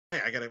Hey,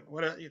 I gotta.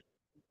 What?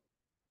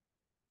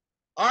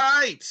 All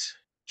right.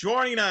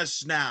 Joining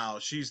us now,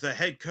 she's the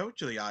head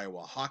coach of the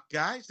Iowa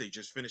Hawkeyes. They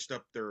just finished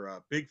up their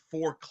Big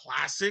Four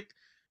Classic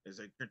as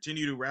they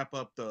continue to wrap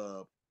up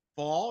the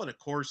fall, and of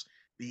course,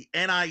 the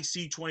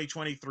NIC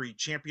 2023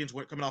 champions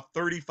coming off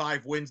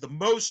 35 wins, the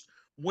most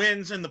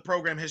wins in the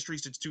program history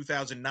since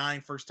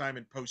 2009. First time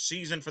in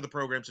postseason for the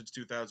program since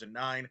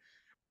 2009. Of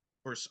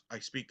course, I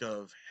speak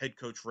of head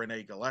coach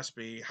Renee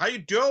Gillispie. How you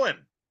doing?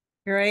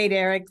 Great,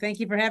 Eric. Thank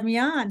you for having me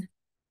on.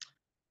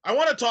 I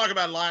want to talk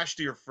about last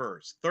year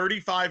first.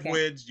 35 Okay.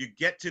 wins. You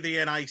get to the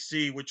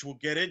NIC, which we'll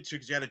get into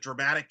because you had a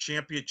dramatic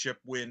championship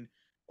win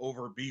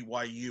over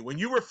BYU. When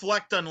you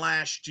reflect on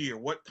last year,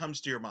 what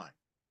comes to your mind?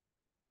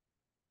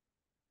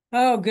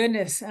 Oh,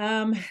 goodness.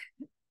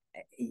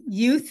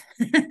 Youth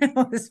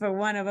was for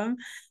one of them.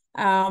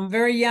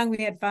 Very young. We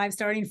had five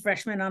starting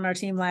freshmen on our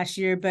team last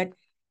year, but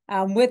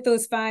with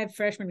those five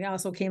freshmen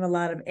also came a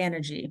lot of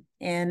energy.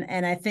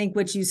 And I think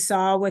what you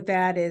saw with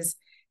that is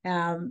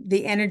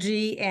the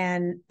energy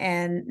and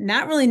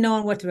not really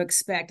knowing what to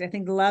expect. I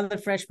think a lot of the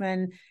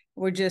freshmen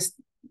were just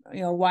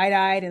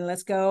wide-eyed and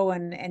let's go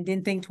and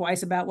didn't think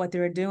twice about what they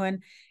were doing,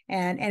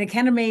 and it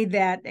kind of made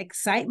that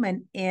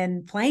excitement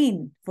in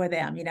playing for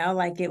them,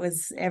 like it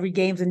was every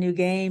game's a new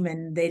game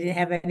and they didn't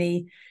have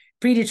any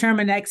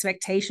predetermined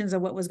expectations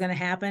of what was going to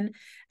happen.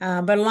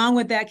 But along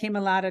with that came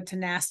a lot of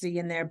tenacity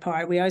in their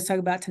part. We always talk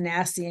about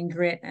tenacity and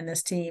grit in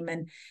this team,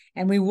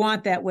 and we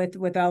want that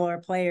with all our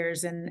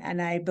players.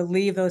 And I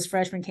believe those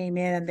freshmen came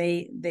in and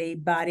they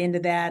bought into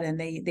that, and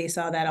they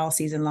saw that all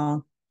season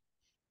long.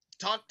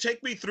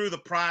 Take me through the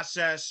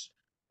process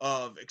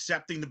of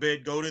accepting the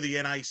bid, go to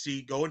the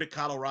NIC, going to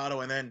Colorado,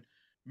 and then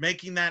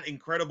making that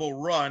incredible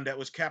run that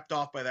was capped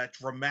off by that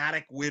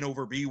dramatic win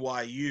over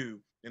BYU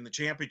in the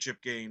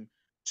championship game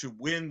to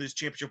win this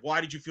championship. Why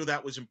did you feel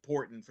that was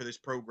important for this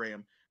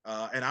program?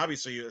 And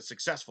obviously a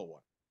successful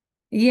one.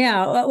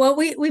 Yeah, well,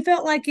 we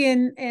felt like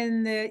in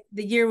the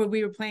year when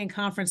we were playing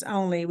conference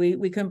only,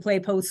 we couldn't play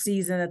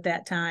postseason at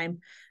that time,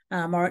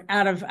 or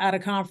out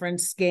of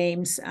conference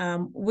games.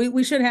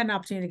 We should have had an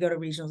opportunity to go to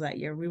regionals that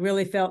year. We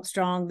really felt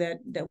strong that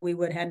we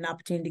would have had an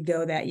opportunity to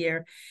go that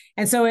year,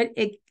 and so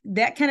it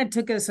that kind of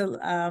took us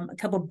a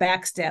couple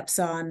back steps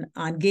on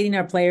getting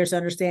our players to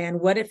understand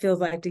what it feels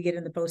like to get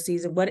in the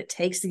postseason, what it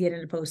takes to get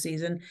into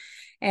postseason,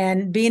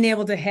 and being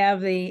able to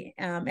have the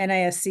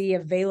NISC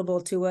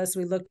available to us.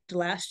 We looked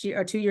last year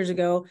or 2 years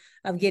ago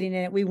of getting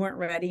it. We weren't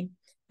ready.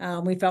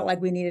 We felt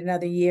like we needed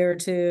another year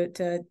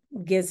to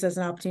give us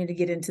an opportunity to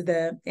get into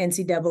the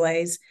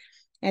NCAA's.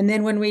 And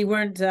then when we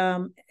weren't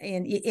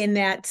in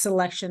that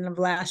selection of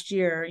last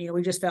year,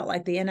 we just felt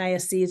like the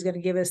NISC is going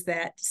to give us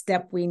that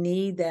step we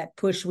need, that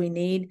push we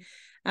need.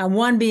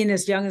 One, being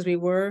as young as we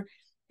were,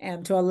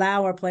 to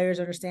allow our players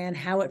to understand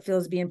how it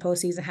feels to be in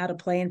postseason, how to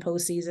play in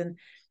postseason.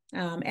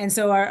 And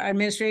so our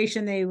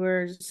administration, they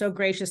were so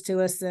gracious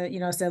to us that,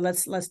 said,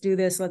 let's do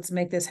this, let's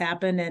make this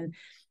happen.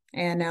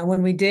 And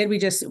when we did,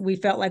 we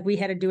felt like we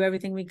had to do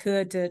everything we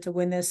could to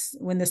win this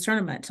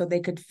tournament, so they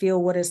could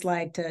feel what it's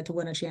like to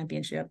win a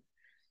championship.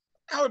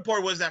 How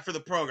important was that for the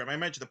program? I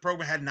mentioned the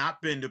program had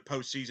not been to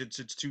postseason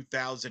since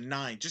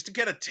 2009. Just to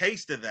get a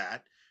taste of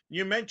that,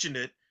 you mentioned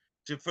it,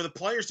 for the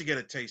players to get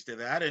a taste of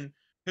that. And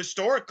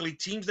historically,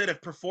 teams that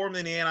have performed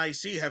in the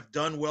NIC have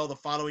done well the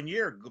following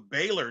year.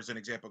 Baylor's an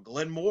example.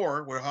 Glenn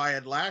Moore, where I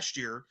had last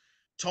year,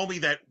 told me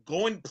that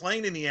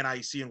playing in the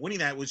NIC and winning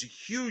that was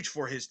huge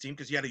for his team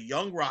because he had a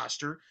young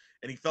roster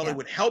and he felt it Yeah.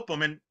 would help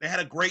them. And they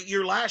had a great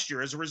year last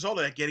year as a result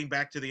of that, getting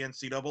back to the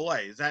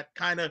NCAA. Is that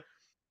kind of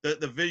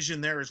the vision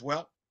there as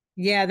well?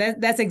 Yeah,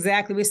 that's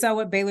exactly. We saw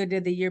what Baylor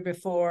did the year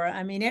before.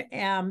 I mean,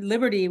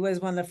 Liberty was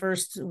one of the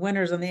first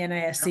winners on the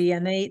NISC,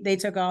 and they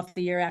took off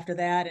the year after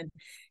that. And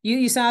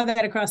you saw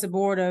that across the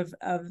board of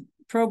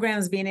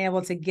programs being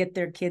able to get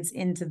their kids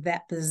into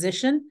that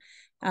position.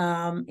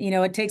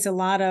 It takes a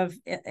lot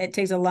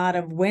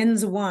of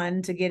wins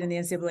won to get in the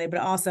NCAA, but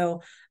also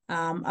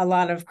a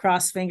lot of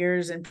cross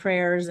fingers and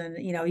prayers, and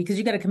because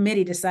you got a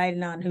committee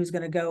deciding on who's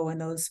going to go in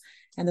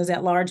those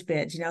at-large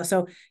bids.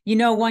 So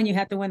one, you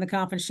have to win the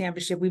conference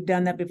championship. We've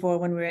done that before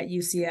when we were at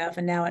UCF,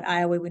 and now at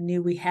Iowa, we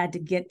knew we had to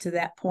get to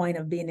that point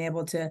of being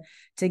able to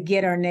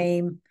get our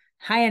name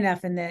high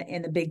enough in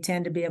the Big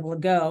Ten to be able to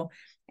go.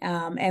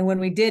 And when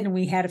we did, and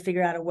we had to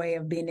figure out a way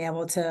of being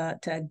able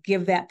to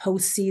give that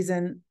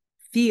postseason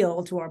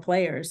feel to our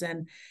players.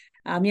 And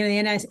the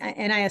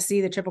NISC,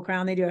 the Triple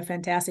Crown, they do a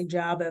fantastic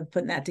job of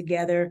putting that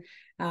together.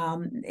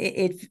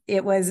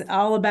 It was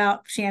all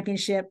about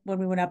championship when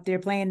we went up there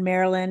playing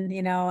Maryland,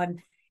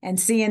 and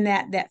seeing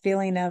that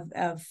feeling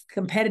of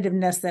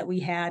competitiveness that we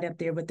had up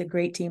there with the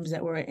great teams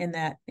that were in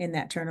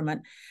that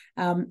tournament.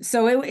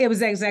 So it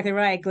was exactly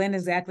right. Glenn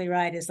is exactly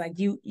right. It's like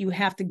you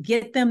have to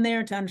get them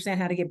there to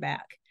understand how to get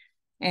back.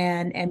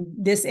 And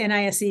this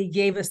NISC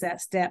gave us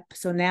that step.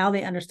 So now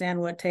they understand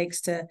what it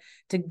takes to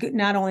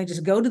not only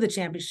just go to the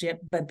championship,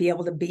 but be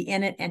able to be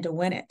in it and to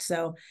win it.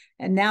 So,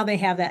 and now they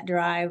have that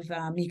drive.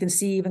 You can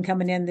see even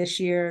coming in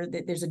this year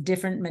that there's a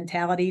different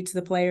mentality to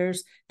the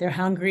players. They're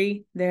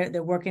hungry.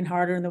 They're working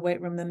harder in the weight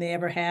room than they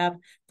ever have,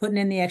 putting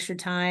in the extra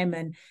time.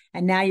 And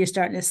now you're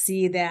starting to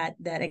see that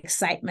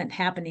excitement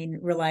happening,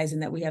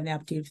 realizing that we have the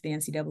opportunity for the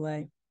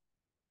NCAA.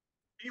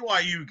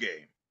 BYU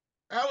game.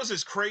 That was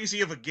as crazy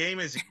of a game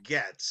as it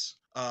gets.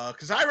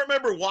 Because I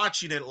remember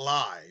watching it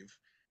live,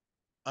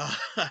 uh,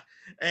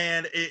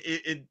 and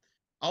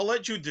I'll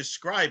let you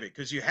describe it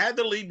because you had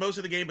the lead most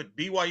of the game, but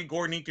BYU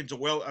Gordon Eakin's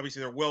obviously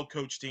they're a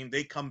well-coached team.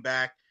 They come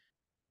back.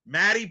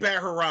 Maddie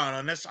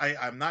Beharana, and this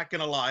I'm not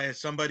gonna lie, as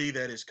somebody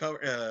that is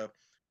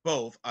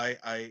both,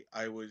 I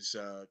was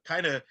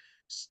kind of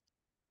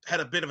had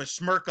a bit of a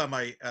smirk on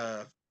my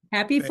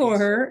Happy for face.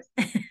 her.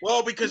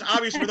 Well, because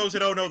obviously for those that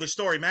don't know the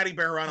story, Maddie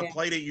Beharana Yeah.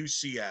 played at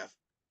UCF.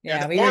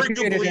 Yeah, And we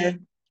recruited her.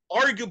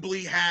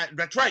 arguably had,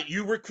 that's right,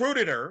 you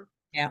recruited her.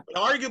 Yeah. But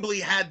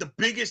arguably had the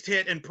biggest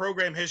hit in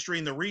program history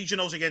in the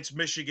regionals against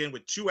Michigan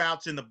with 2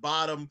 outs in the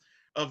bottom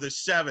of the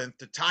 7th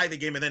to tie the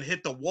game, and then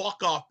hit the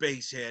walk-off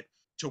base hit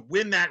to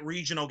win that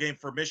regional game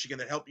for Michigan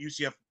that helped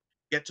UCF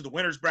get to the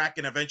winner's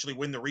bracket and eventually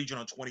win the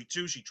regional in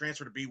 22. She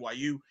transferred to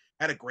BYU,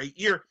 had a great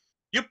year.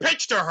 You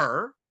pitched to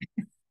her,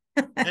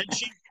 and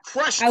she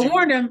crushed you. I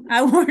warned him.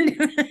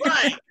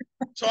 Right.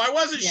 So I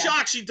wasn't Yeah.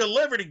 shocked she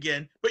delivered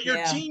again, but your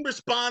Yeah. team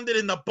responded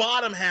in the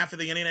bottom half of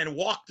the inning and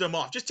walked them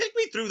off. Just take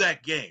me through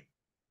that game.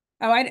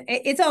 Oh,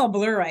 it's all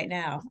blur right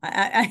now.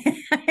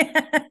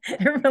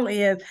 It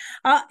really is.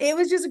 It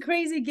was just a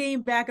crazy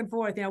game back and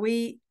forth. You know,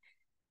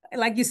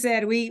 like you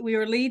said, we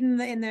were leading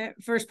in the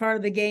first part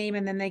of the game,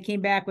 and then they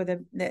came back with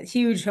that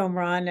huge home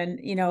run, and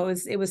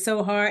it was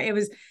so hard.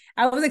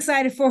 I was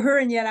excited for her,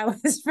 and yet I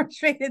was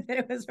frustrated that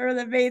it was her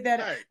that made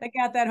that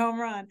got that home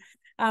run.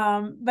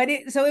 But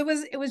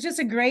it was just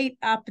a great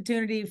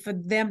opportunity for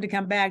them to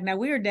come back. Now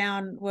we were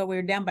down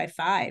by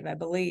 5, I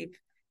believe,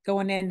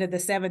 going into the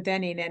 7th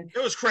inning, and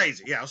it was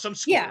crazy. Yeah, some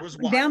score. yeah, It was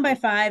wild. down by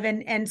 5,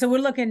 and so we're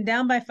looking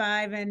down by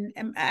 5,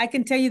 and I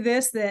can tell you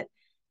this, that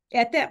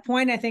at that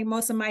point, I think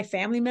most of my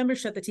family members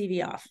shut the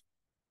TV off,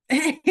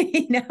 and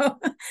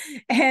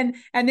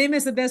they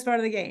missed the best part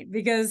of the game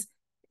because,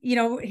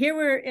 here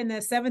we're in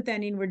the 7th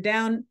inning, we're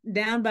down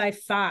by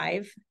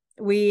 5.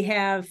 We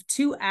have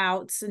 2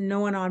 outs and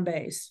no one on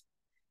base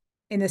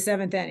in the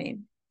 7th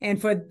inning.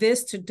 And for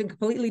this to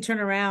completely turn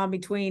around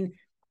between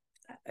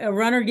a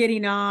runner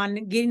getting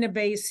a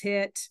base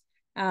hit,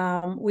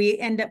 we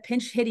end up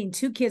pinch hitting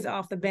 2 kids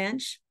off the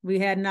bench. We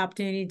had an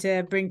opportunity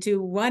to bring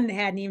 2. One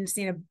hadn't even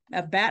seen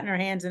a bat in her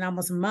hands in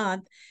almost a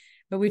month,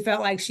 but we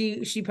felt like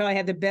she probably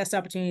had the best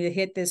opportunity to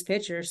hit this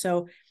pitcher.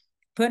 So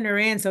putting her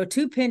in. So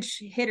 2 pinch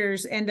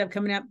hitters end up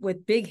coming up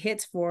with big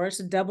hits for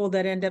us, a double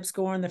that ended up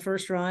scoring the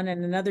first run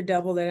and another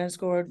double that ended up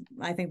scored,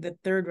 I think, the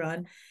 3rd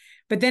run.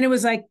 But then it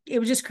was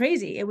just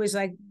crazy. It was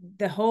like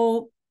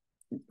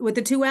with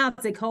the 2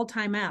 outs, they called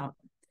timeout.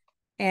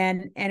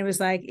 And it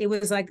was like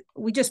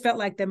we just felt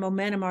like the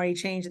momentum already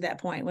changed at that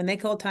point. When they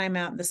called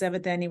timeout in the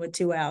 7th inning with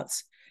 2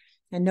 outs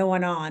and no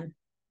one on,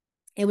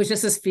 it was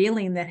just this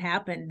feeling that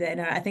happened. And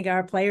I think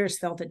our players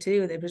felt it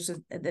too. There was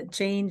just the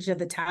change of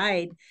the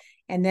tide.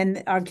 And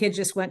then our kids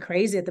just went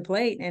crazy at the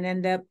plate and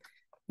end up,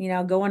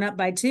 going up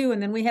by 2.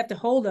 And then we have to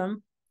hold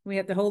them. We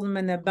have to hold them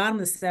in the bottom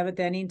of the 7th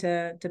inning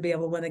to be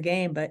able to win the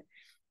game. But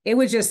it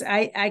was just,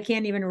 I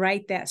can't even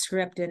write that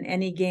script in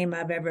any game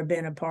I've ever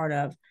been a part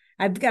of.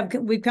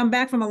 We've come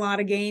back from a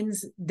lot of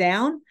games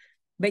down,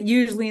 but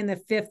usually in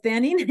the 5th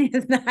inning,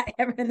 it's not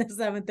ever in the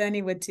 7th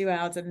inning with 2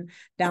 outs and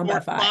down by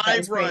 5.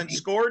 5 runs,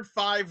 scored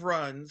 5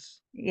 runs.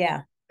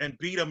 Yeah. And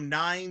beat them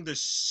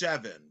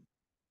 9-7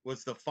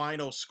 was the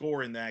final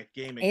score in that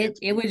game.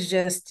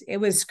 It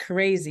was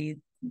crazy,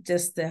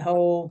 just the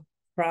whole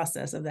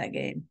process of that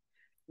game.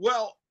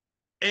 Well,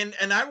 and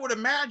I would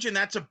imagine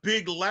that's a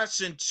big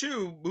lesson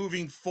too,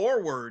 moving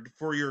forward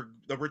for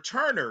the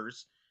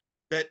returners,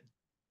 that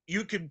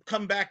you could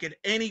come back at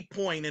any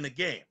point in a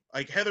game.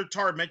 Like Heather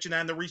Tarr mentioned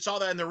that, and we saw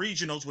that in the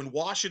regionals when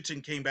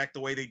Washington came back the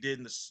way they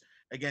did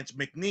against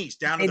McNeese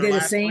down to their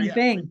last 3. They did the same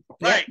thing.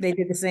 Right. Yep, they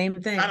did the same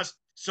thing.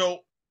 So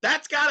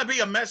that's got to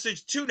be a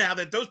message too now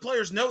that those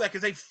players know that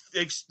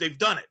because they've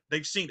done it.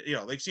 They've seen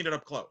it. They've seen it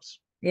up close.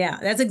 Yeah,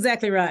 that's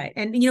exactly right.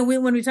 And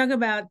when we talk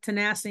about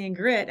tenacity and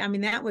grit, I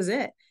mean, that was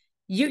it.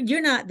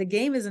 You're not, the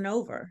game isn't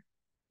over.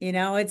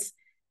 It's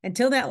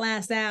until that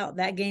last out,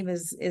 that game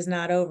is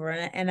not over.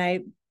 And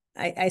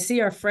I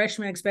see our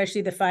freshmen,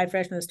 especially the 5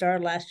 freshmen that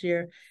started last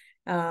year.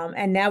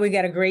 And now we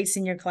got a great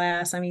senior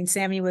class. I mean,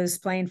 Sammy was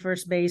playing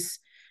first base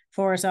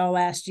for us all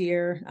last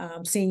year,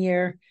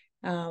 senior.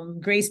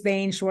 Grace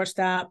Bain,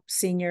 shortstop,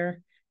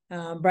 senior.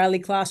 Bradley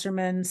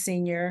Klosterman,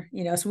 senior.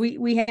 So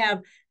we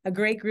have a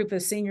great group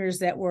of seniors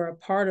that were a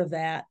part of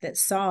that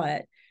saw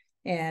it.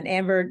 And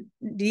Amber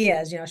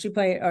Diaz, she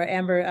played, or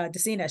Amber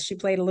DeCinas, she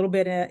played a little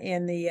bit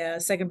in the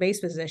second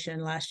base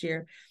position last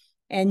year.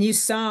 And you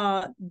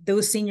saw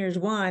those seniors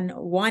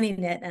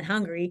wanting it and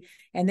hungry,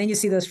 and then you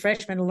see those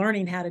freshmen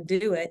learning how to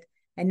do it.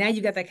 And now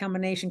you got that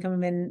combination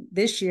coming in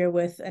this year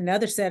with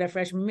another set of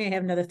freshmen. We may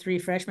have another 3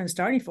 freshmen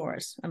starting for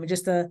us. I mean,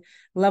 just the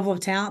level of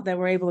talent that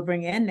we're able to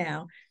bring in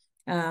now.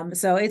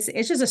 So it's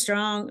just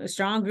a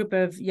strong group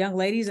of young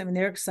ladies. I mean,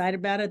 they're excited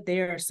about it.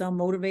 They are so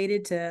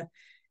motivated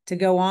to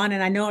go on.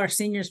 And I know our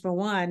seniors, for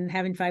one,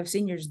 having 5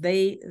 seniors,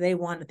 they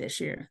want it this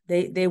year.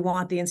 They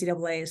want the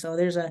NCAA. So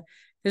there's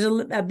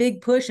a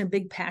big push and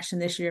big passion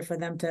this year for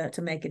them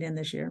to make it in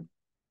this year.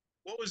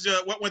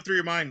 What went through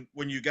your mind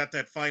when you got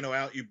that final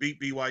out? You beat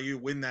BYU,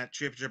 win that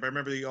championship. I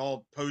remember you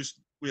all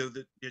posed with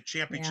the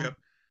championship.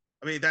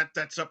 Yeah. I mean,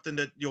 that's something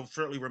that you'll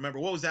certainly remember.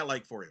 What was that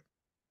like for you?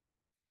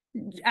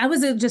 I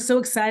was just so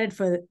excited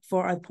for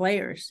our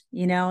players,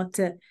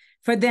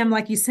 for them,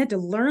 like you said, to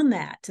learn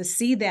that, to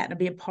see that, to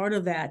be a part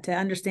of that, to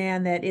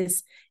understand that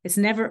it's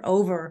never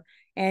over,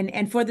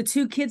 and for the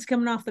 2 kids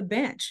coming off the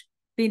bench,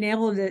 being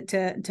able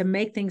to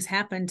make things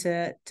happen,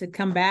 to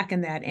come back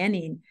in that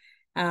inning.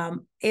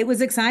 It was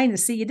exciting to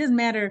see. It doesn't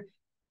matter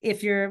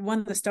if you're one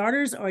of the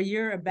starters or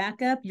you're a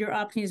backup, your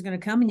opportunity is going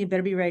to come, and you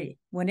better be ready.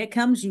 When it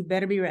comes, you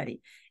better be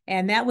ready.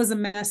 And that was a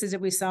message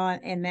that we saw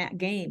in that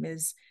game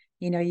is,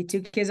 you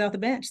 2 kids off the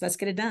bench, let's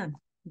get it done.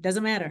 It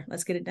doesn't matter.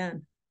 Let's get it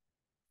done.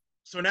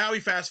 So now we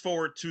fast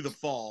forward to the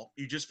fall.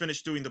 You just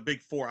finished doing the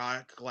Big 4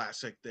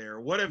 Classic there.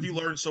 What have you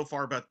learned so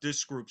far about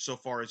this group so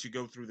far as you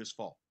go through this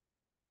fall?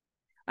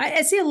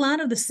 I see a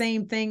lot of the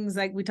same things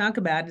like we talk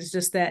about. It's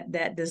just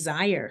that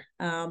desire.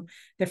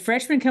 The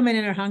freshmen coming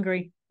in are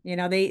hungry.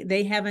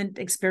 They haven't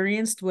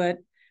experienced what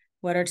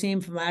our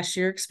team from last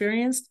year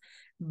experienced,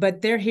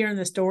 but they're hearing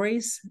the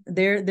stories.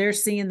 They're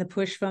seeing the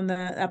push from the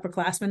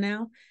upperclassmen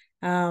now.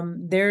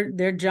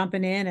 They're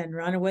jumping in and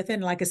running with it.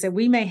 And like I said,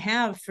 we may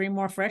have 3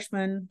 more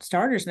freshman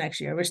starters next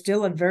year. We're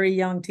still a very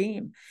young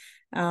team.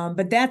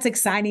 But that's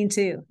exciting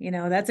too.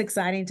 That's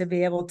exciting to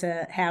be able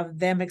to have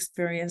them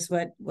experience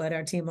what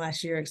our team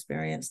last year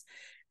experienced.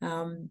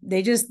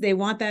 They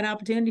want that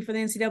opportunity for the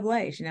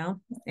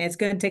NCAA. It's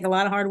going to take a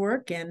lot of hard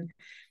work. And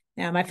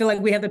I feel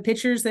like we have the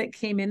pitchers that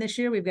came in this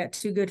year. We've got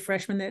 2 good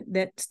freshmen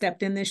that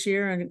stepped in this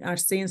year and are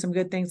seeing some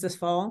good things this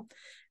fall.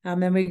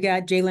 And we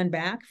got Jalen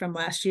back from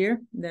last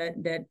year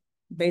that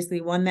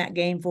basically won that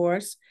game for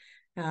us.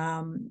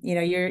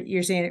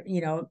 You're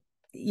seeing,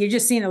 you're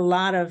just seeing a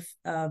lot of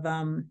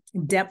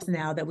depth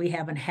now that we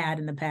haven't had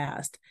in the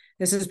past.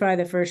 This is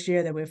probably the first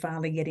year that we're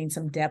finally getting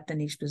some depth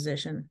in each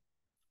position.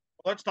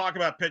 Let's talk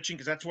about pitching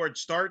because that's where it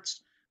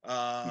starts.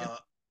 Yep.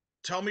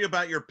 Tell me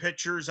about your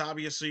pitchers.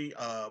 Obviously,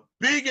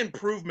 big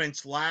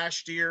improvements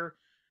last year.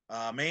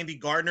 Mandy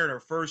Gardner in her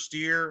first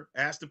year,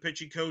 asked the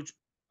pitching coach,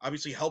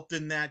 obviously helped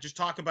in that. Just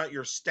talk about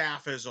your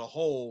staff as a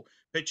whole,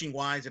 pitching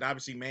wise, and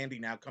obviously Mandy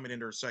now coming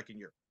into her second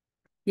year.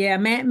 Yeah,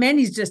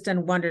 Mandy's just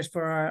done wonders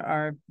for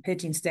our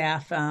pitching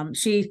staff.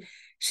 She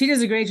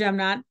does a great job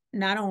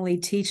not only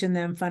teaching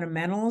them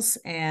fundamentals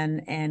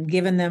and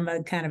giving them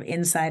a kind of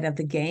insight of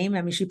the game.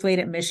 I mean, she played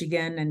at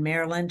Michigan and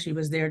Maryland. She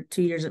was there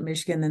 2 years at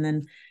Michigan and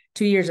then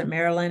 2 years at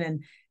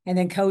Maryland, and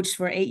then coached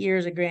for 8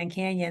 years at Grand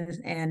Canyon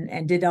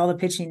and did all the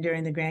pitching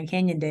during the Grand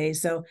Canyon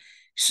days. So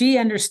she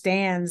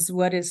understands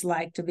what it's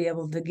like to be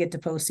able to get to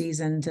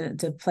postseason,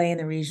 to play in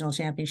the regional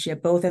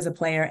championship, both as a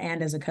player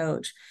and as a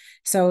coach.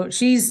 So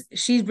she's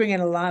bringing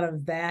a lot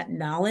of that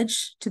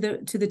knowledge to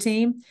the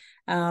team.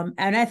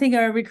 And I think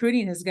our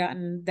recruiting has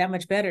gotten that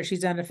much better.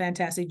 She's done a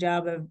fantastic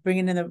job of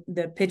bringing in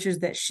the pitchers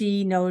that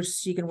she knows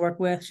she can work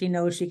with. She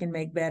knows she can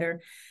make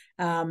better.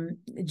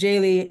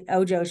 Jaylee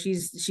Ojo,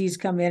 she's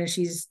come in and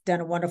she's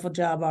done a wonderful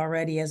job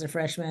already as a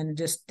freshman,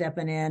 just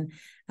stepping in.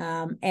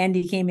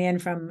 Andy came in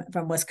from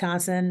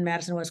Wisconsin,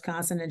 Madison,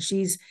 Wisconsin, and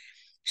she's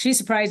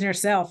surprising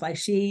herself. Like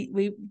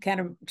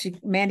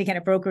Mandy kind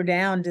of broke her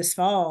down this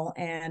fall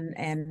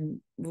and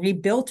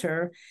rebuilt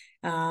her.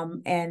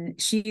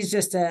 And she's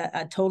just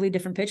a totally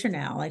different pitcher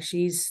now. Like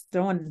she's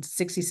throwing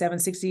 67,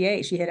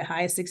 68. She hit a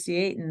high of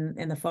 68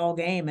 in the fall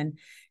game. And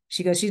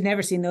she goes, she's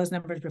never seen those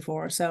numbers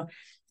before. So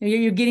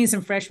you're getting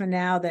some freshmen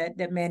now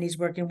that Mandy's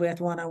working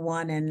with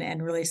one-on-one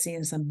and really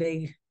seeing some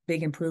big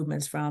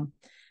improvements from.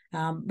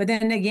 But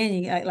then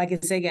again, like I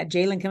said, you got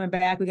Jalen coming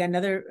back. We got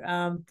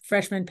another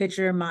freshman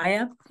pitcher,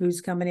 Maya, who's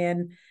coming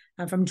in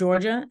from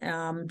Georgia.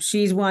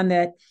 She's one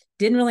that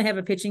didn't really have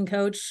a pitching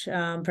coach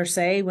per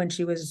se when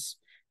she was,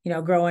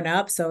 growing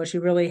up. So she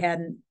really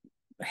hadn't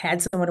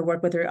had someone to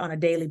work with her on a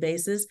daily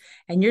basis.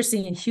 And you're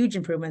seeing huge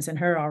improvements in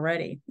her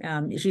already.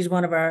 She's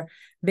one of our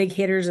big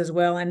hitters as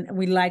well. And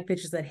we like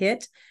pitchers that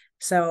hit.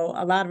 So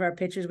a lot of our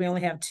pitchers, we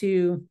only have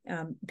 2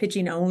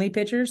 pitching only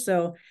pitchers.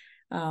 So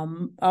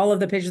all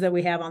of the pitchers that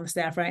we have on the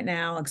staff right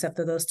now, except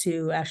for those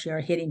 2, actually are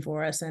hitting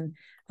for us. And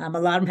a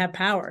lot of them have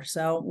power.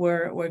 So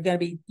we're going to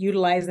be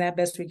utilizing that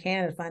best we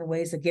can to find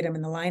ways to get them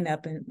in the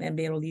lineup and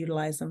be able to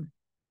utilize them.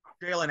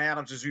 Jalen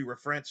Adams, as you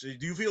referenced,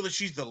 do you feel that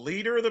she's the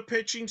leader of the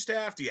pitching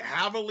staff? Do you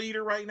have a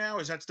leader right now?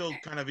 Is that still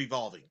kind of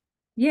evolving?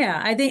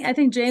 Yeah, I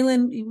think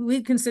Jalen,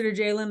 we consider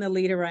Jalen the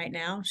leader right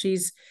now.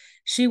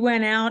 She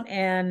went out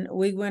and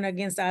we went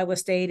against Iowa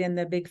State in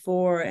the Big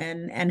Four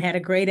and had a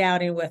great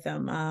outing with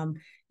them.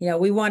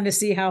 We wanted to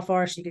see how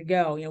far she could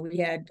go. We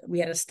had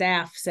a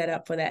staff set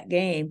up for that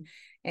game,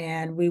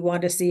 and we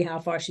wanted to see how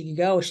far she could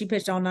go. She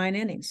pitched all 9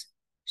 innings.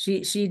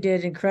 She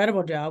did an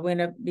incredible job. We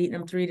ended up beating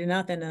them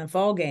 3-0 in the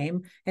fall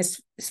game.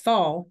 It's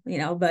fall,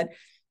 but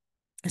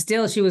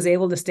still she was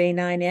able to stay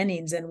 9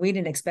 innings, and we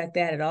didn't expect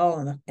that at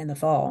all in the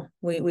fall.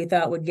 We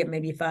thought we'd get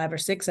maybe 5 or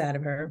 6 out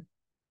of her,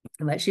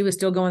 but she was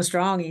still going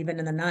strong even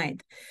in the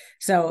ninth.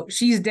 So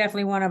she's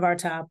definitely one of our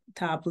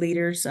top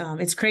leaders.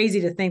 It's crazy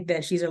to think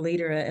that she's a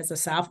leader as a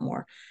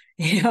sophomore,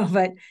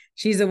 but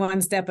she's the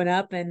one stepping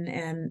up,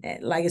 and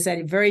like I said,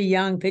 a very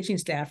young pitching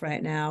staff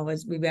right now.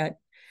 We've got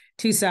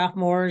 2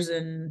 sophomores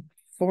and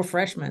 4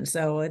 freshmen,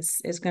 so it's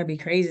going to be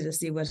crazy to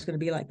see what it's going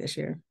to be like this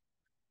year.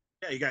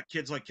 Yeah, you got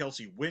kids like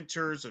Kelsey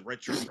Winters, a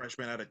redshirt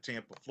freshman out of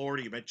Tampa,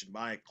 Florida. You mentioned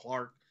Maya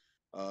Clark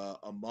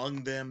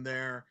among them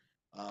there.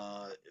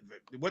 Uh,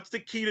 what's the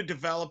key to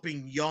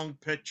developing young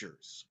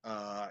pitchers?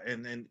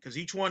 And because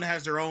each one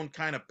has their own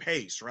kind of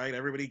pace, right?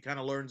 Everybody kind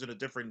of learns in a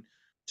different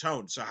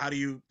tone. So how do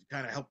you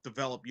kind of help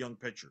develop young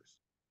pitchers?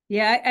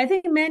 Yeah, I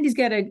think Mandy's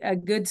got a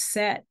good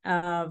set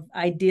of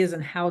ideas on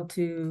how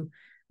to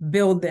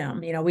build them.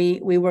 We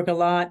work a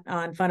lot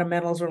on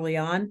fundamentals early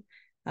on,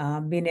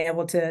 being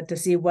able to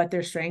see what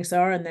their strengths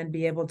are, and then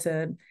be able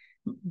to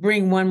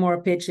bring one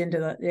more pitch into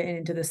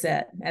the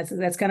set.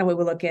 That's kind of what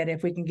we look at.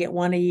 If we can get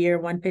one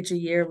pitch a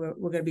year,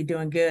 we're going to be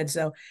doing good.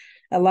 So,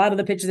 a lot of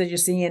the pitchers that you're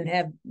seeing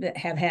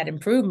have had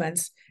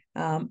improvements.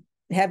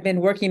 Have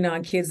been working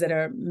on kids that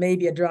are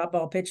maybe a drop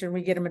ball pitcher, and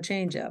we get them a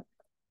changeup,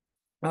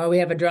 or we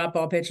have a drop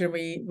ball pitcher,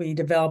 we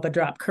develop a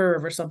drop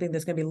curve or something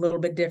that's going to be a little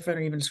bit different,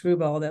 or even a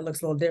screwball that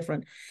looks a little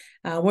different.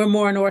 We're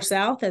more north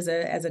south as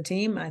a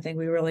team. I think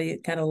we really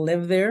kind of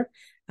live there.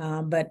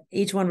 But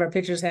each one of our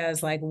pitchers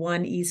has like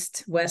one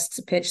east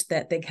west pitch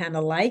that they kind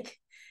of like,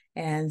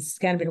 and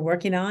kind of been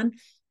working on.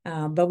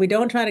 But we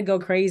don't try to go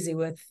crazy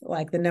with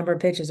like the number of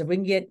pitches. If we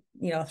can get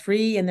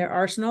 3 in their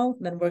arsenal,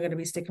 then we're going to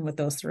be sticking with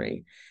those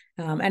 3.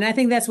 And I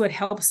think that's what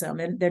helps them.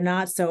 And they're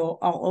not so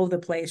all over the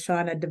place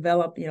trying to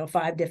develop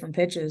 5 different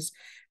pitches.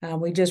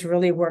 We just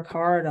really work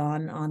hard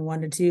on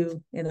 1 to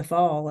 2 in the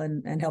fall,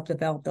 and help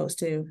develop those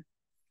too.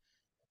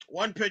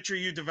 One pitcher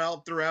you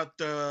developed throughout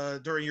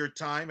during your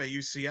time at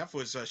UCF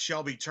was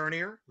Shelby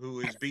Turnier,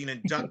 who is being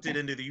inducted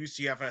into the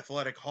UCF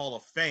Athletic Hall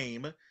of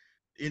Fame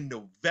in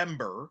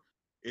November.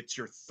 It's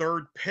your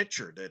 3rd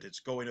pitcher that is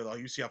going to the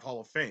UCF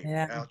Hall of Fame,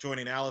 Yeah.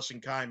 joining Allison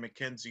Kine,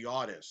 Mackenzie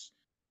Audis.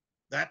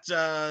 That's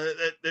I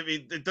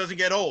mean, it doesn't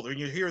get old when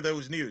you hear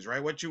those news,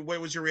 right? What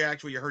was your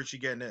reaction when you heard she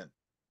getting in?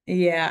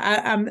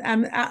 Yeah,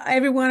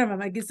 every one of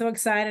them. I get so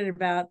excited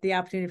about the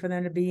opportunity for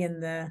them to be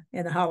in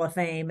the Hall of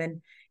Fame,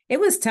 and it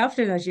was tough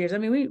during those years. I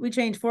mean, we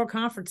changed 4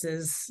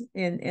 conferences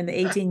in the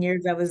 18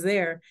 years I was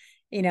there,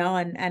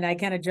 and I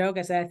kind of joke.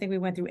 I said I think we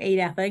went through 8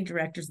 athletic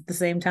directors at the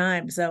same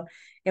time, so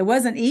it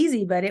wasn't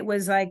easy, but it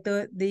was like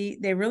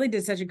they really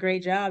did such a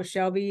great job,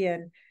 Shelby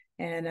and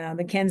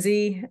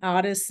Mackenzie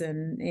Otis,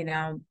 and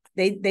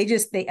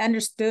they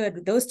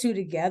understood those 2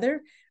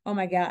 together. Oh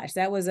my gosh,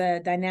 that was a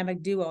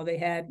dynamic duo. They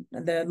had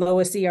the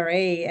lowest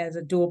ERA as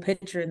a dual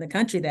pitcher in the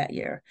country that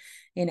year,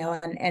 and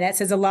that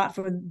says a lot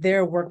for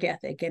their work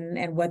ethic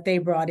and what they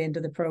brought into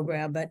the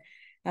program. But,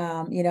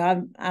 I'm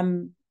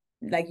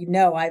like,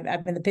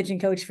 I've been the pitching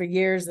coach for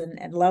years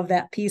and love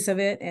that piece of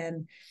it.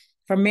 And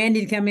for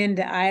Mandy to come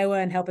into Iowa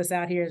and help us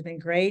out here has been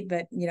great.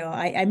 But,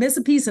 I miss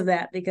a piece of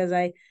that because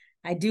I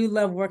do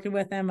love working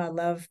with them. I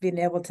love being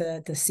able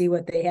to see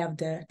what they have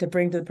to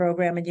bring to the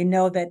program. And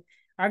that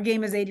our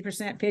game is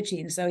 80%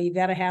 pitching, so you've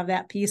got to have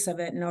that piece of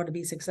it in order to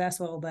be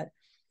successful. But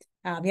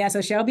yeah, so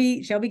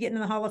Shelby getting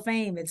in the Hall of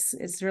Fame,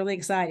 it's really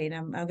exciting.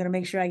 I'm going to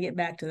make sure I get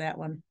back to that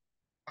one.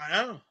 I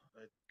know.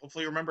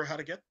 Hopefully, you remember how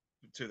to get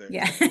to the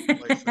Yeah,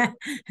 place there.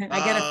 I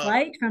got a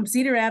flight from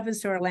Cedar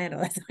Rapids to Orlando.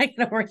 That's what I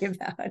got to worry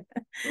about.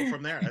 Go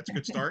from there. That's a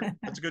good start.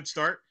 That's a good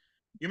start.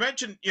 You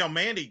mentioned,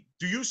 Mandy.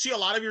 Do you see a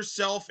lot of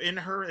yourself in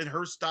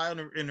her style,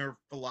 in her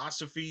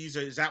philosophies?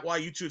 Is that why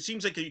you two? It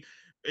seems like,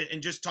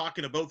 and just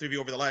talking to both of you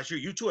over the last year,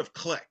 you two have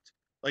clicked.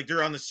 Like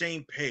they're on the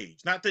same page.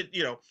 Not that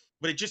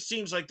but it just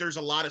seems like there's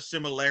a lot of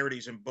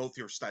similarities in both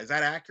your styles. Is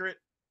that accurate?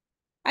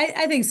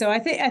 I think so. I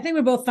think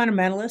we're both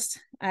fundamentalists.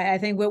 I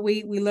think what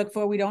we look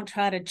for, we don't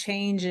try to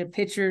change a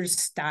pitcher's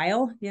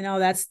style.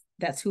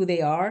 That's who they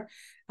are.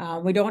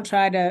 We don't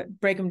try to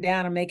break them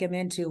down and make them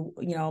into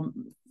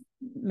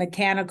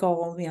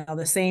mechanical,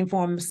 the same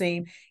form,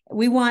 same.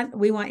 We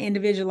want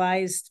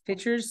individualized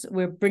pitchers.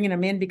 We're bringing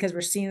them in because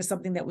we're seeing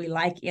something that we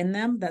like in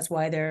them. That's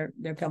why they're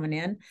coming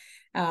in.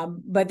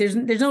 But there's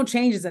no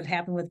changes that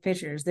happen with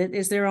pitchers.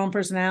 It's their own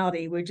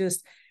personality.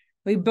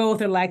 We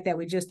both are like that.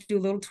 We just do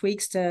little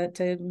tweaks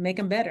to make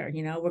them better,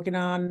 working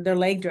on their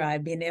leg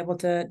drive, being able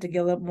to get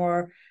a little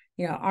more,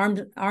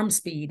 arm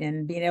speed,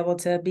 and being able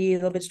to be a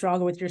little bit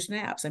stronger with your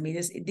snaps. I mean,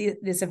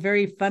 it's a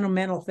very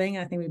fundamental thing.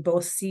 I think we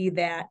both see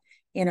that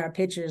in our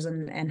pitchers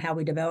and how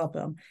we develop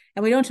them.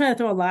 And we don't try to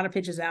throw a lot of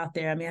pitches out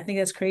there. I mean, I think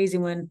that's crazy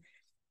when,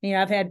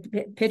 I've had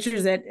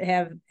pitchers that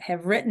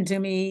have written to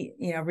me,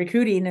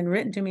 recruiting and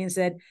written to me and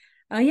said,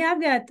 "Oh yeah,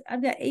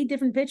 I've got 8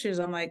 different pitchers."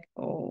 I'm like,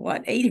 "Oh,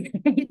 what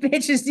 8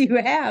 pitches do you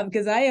have?"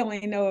 Because I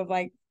only know of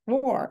like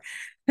 4.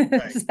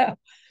 Right.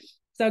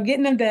 So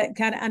getting them to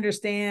kind of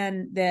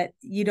understand that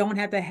you don't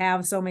have to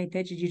have so many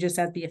pitches, you just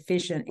have to be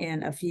efficient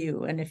in a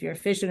few. And if you're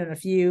efficient in a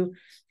few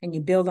and you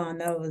build on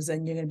those,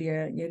 then you're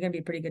gonna be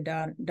a pretty good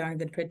darn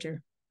good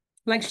pitcher.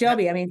 Like Yeah.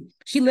 Shelby, I mean,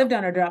 she lived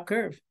on her drop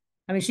curve.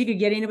 I mean, she could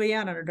get anybody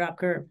out on her drop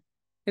curve.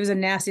 It was the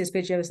nastiest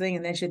pitch I was thinking.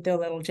 And then she'd throw a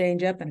little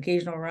change up and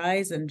occasional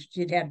rise, and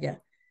she'd have you,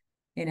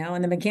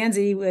 And the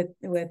McKenzie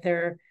with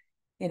her,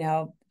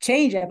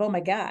 change up. Oh my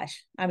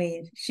gosh! I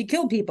mean, she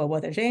killed people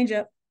with her change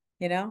up.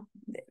 You know,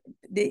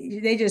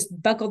 they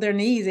just buckled their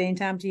knees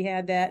anytime she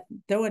had that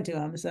throwing to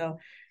them. So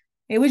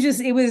it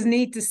was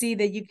neat to see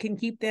that you can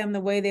keep them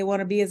the way they want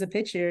to be as a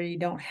pitcher. You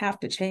don't have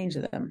to change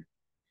them.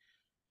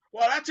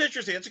 Well, that's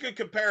interesting. That's a good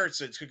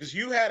comparison because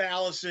you had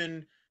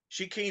Allison.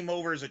 She came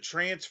over as a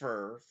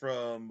transfer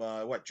from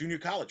junior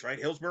college, right?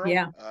 Hillsboro.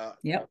 Yeah.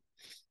 Yep.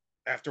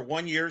 After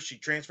 1 year, she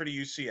transferred to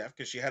UCF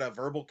because she had a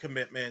verbal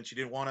commitment. She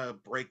didn't want to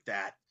break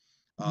that.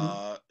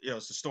 Mm-hmm.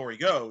 As the story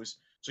goes.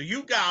 So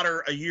you got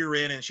her a year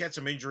in, and she had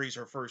some injuries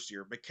her first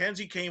year.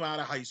 Mackenzie came out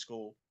of high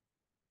school,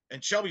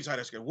 and Shelby's out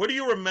of school. What do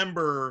you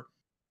remember?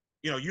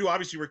 You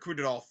obviously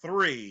recruited all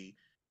 3,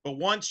 but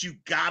once you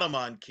got them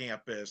on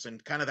campus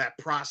and kind of that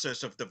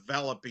process of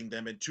developing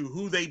them into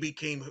who they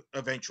became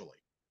eventually.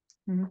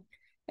 Mm-hmm.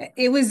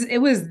 It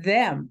was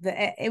them.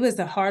 It was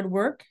the hard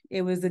work.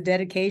 It was the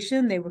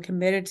dedication. They were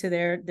committed to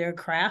their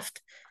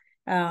craft.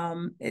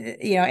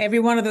 Every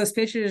one of those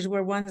pitchers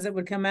were ones that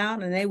would come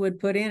out and they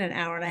would put in an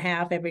hour and a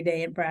half every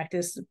day in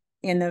practice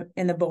in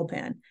the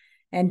bullpen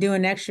and do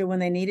an extra when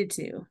they needed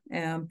to.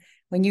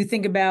 When you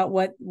think about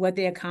what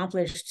they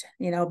accomplished,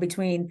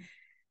 between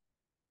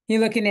you're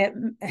looking at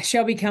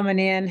Shelby coming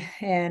in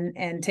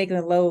and taking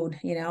the load,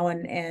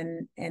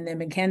 and then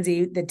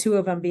McKenzie, the 2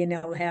 of them being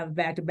able to have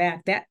back to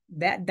back.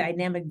 That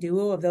dynamic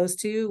duo of those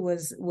 2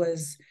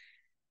 was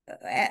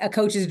a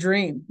coach's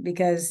dream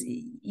because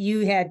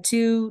you had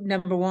 2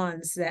 number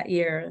ones that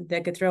year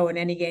that could throw in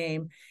any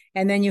game,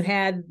 and then you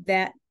had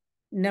that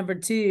number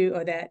 2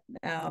 or that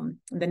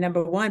the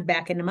number 1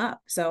 backing them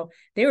up. So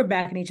they were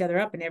backing each other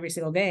up in every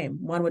single game.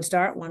 One would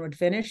start, one would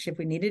finish if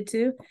we needed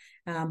to.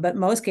 But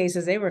most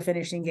cases they were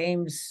finishing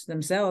games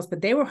themselves,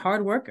 but they were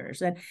hard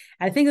workers. And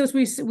I think as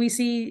we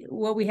see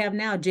what we have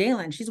now,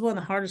 Jalen, she's one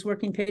of the hardest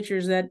working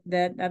pitchers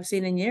that I've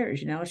seen in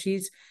years.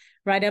 She's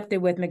right up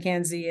there with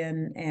McKenzie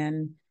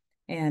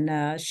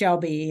and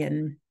Shelby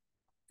and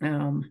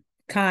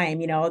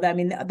Kime. I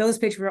mean, those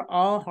pitchers were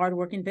all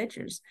hardworking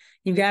pitchers.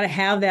 You've got to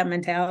have that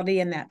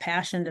mentality and that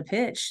passion to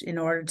pitch in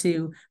order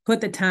to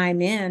put the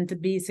time in to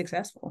be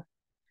successful.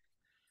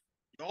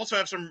 You also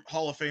have some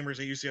Hall of Famers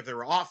at UCF that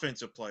were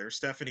offensive players.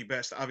 Stephanie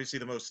Best, obviously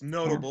the most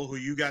notable, who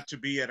you got to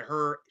be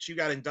she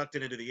got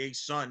inducted into the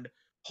ASUN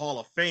Hall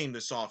of Fame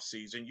this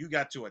offseason. You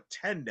got to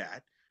attend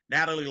that.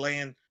 Natalie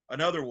Land,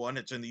 another one.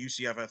 It's in the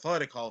UCF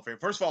Athletic Hall of Fame.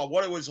 First of all,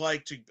 what it was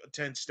like to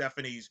attend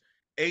Stephanie's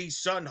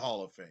ASUN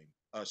Hall of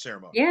Fame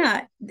ceremony.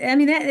 Yeah, I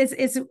mean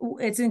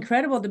it's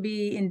incredible to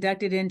be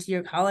inducted into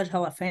your college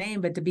Hall of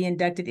Fame, but to be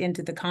inducted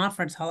into the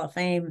conference Hall of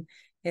Fame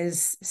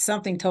is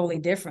something totally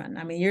different.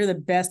 I mean, you're the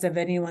best of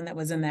anyone that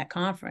was in that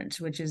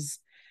conference,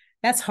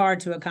 that's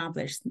hard to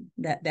accomplish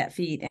that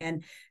feat.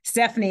 And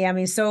Stephanie, I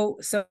mean, so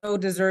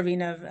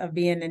deserving of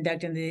being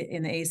inducted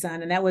in the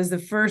ASUN, and that was the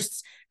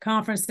first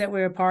conference that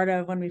we were part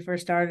of when we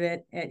first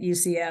started at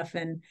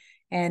UCF,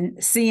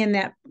 and seeing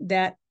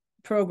that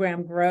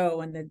program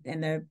grow and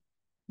the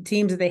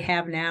teams that they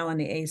have now in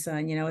the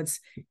ASUN,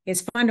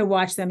 it's fun to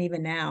watch them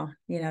even now,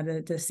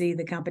 to see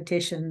the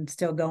competition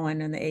still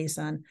going in the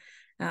ASUN.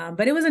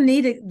 But it was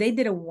they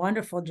did a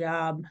wonderful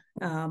job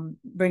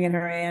bringing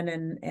her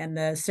in and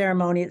the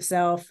ceremony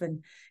itself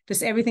and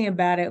just everything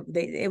about it.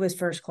 It was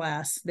first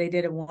class. They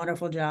did a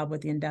wonderful job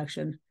with the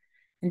induction,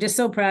 and just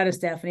so proud of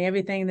Stephanie,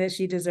 everything that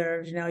she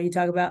deserves. You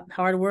talk about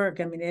hard work.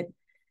 I mean,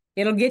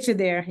 it'll get you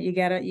there. You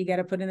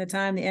gotta put in the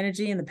time, the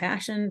energy and the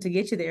passion to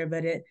get you there.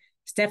 But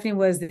Stephanie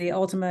was the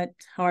ultimate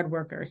hard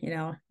worker.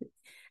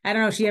 I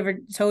don't know if she ever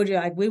told you,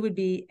 like, we would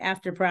be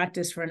after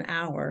practice for an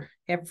hour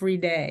every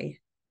day.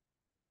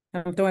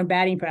 I'm throwing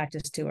batting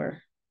practice to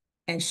her,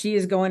 and she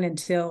is going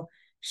until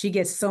she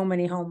gets so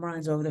many home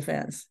runs over the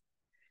fence.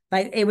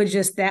 Like, it was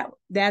just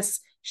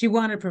she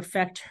wanted to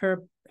perfect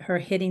her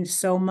hitting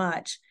so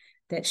much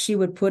that she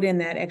would put in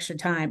that extra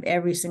time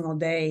every single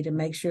day to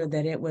make sure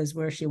that it was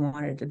where she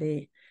wanted it to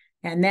be.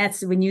 And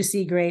that's when you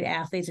see great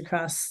athletes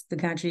across the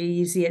country.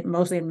 You see it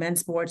mostly in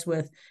men's sports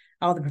with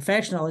all the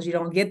professionals. You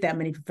don't get that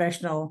many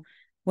professional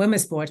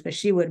women's sports, but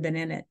she would have been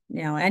in it,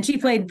 and she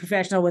played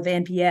professional with the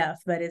NPF,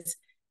 but it's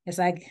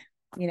like,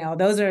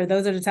 those are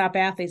the top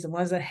athletes, the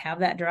ones that have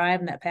that drive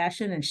and that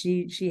passion. And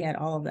she had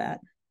all of that.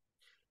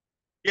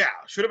 Yeah,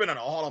 should have been an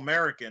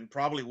All-American.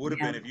 Probably would have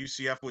Yeah, been if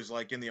UCF was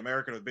like in the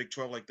American or the Big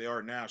 12 like they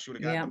are now. She would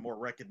have gotten yeah, the more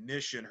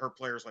recognition. Her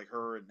players like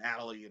her and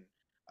Natalie and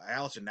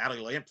Allison, Natalie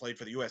Lamb played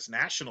for the U.S.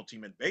 national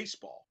team in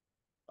baseball.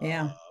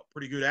 yeah.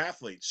 Pretty good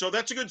athlete. So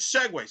that's a good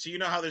segue. So you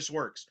know how this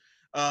works.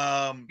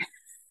 Um,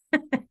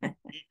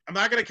 I'm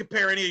not going to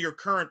compare any of your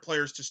current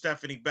players to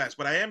Stephanie Best,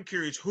 but I am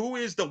curious who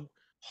is the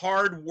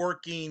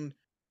hardworking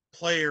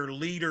player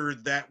leader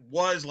that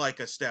was like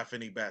a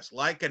Stephanie Best,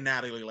 like a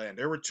Natalie Land.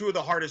 There were two of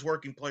the hardest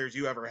working players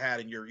you ever had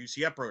in your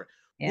UCF program.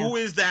 Yeah. Who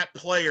is that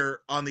player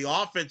on the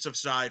offensive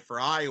side for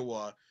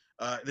Iowa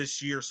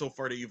this year so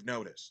far that you've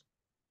noticed?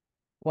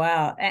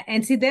 Wow.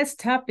 And see, that's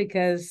tough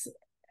because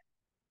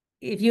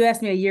if you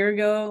asked me a year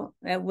ago,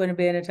 that wouldn't have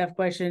been a tough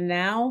question.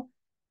 Now,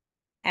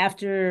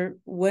 after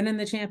winning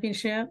the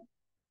championship,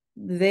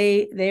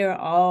 they are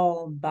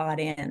all bought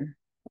in.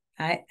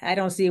 I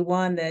don't see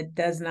one that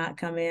does not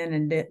come in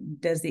and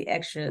does the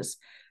extras.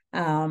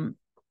 Um,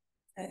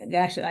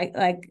 Gosh,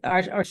 like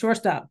our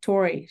shortstop,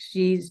 Tori.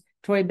 She's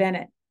Tori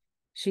Bennett.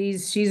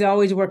 She's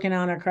always working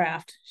on her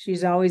craft.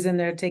 She's always in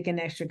there taking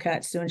extra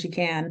cuts when she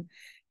can.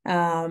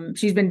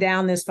 She's been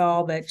down this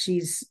fall, but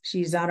she's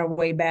on her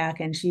way back,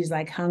 and she's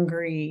like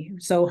hungry,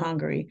 so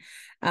hungry.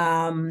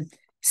 Um,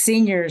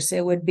 Seniors,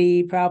 it would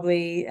be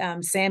probably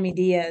Sammy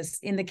Diaz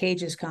in the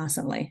cages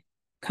constantly,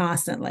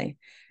 constantly.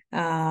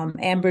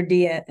 Amber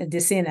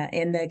Decina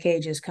in the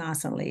cages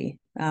constantly.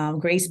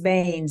 Grace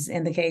Baines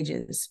in the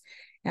cages.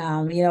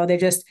 They're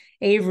just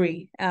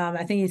Avery.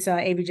 I think you saw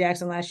Avery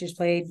Jackson last year's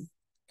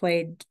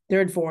played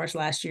third for us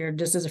last year,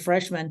 just as a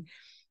freshman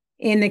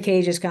in the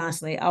cages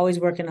constantly, always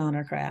working on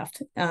her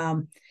craft.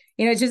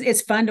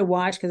 It's fun to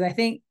watch because I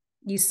think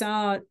you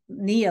saw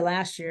Nia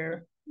last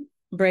year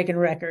breaking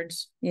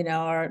records,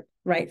 our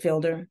right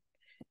fielder,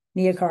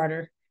 Nia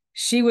Carter.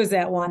 She was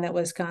that one that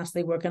was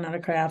constantly working on her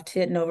craft,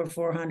 hitting over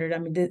 400. I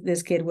mean,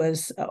 this kid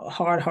was a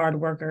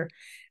hard worker.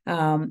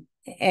 And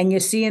you're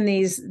seeing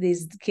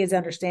these kids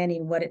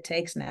understanding what it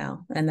takes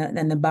now and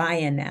the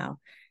buy-in now.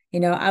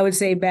 I would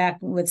say back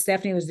when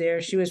Stephanie was there,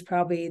 she was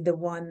probably the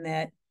one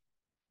that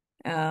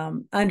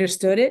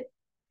understood it.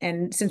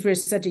 And since we're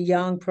such a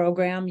young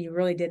program, you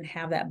really didn't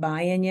have that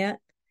buy-in yet.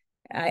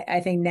 I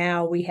think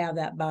now we have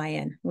that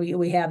buy-in.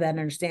 We have that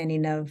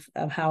understanding of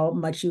how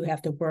much you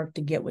have to work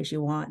to get what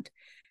you want.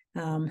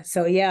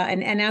 So yeah,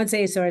 and I would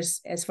say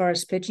as far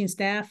as pitching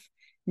staff,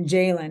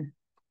 Jalen,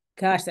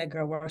 gosh, that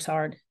girl works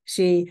hard.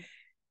 She's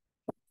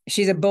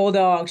a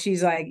bulldog.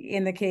 She's like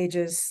in the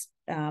cages,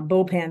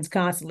 bullpens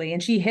constantly,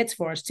 and she hits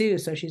for us too.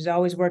 So she's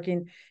always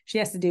working. She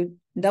has to do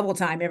double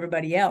time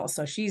everybody else.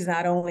 So she's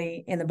not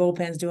only in the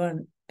bullpens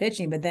doing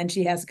pitching, but then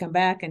she has to come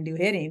back and do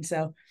hitting.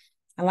 So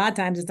a lot of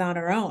times it's on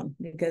her own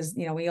because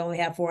we only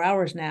have 4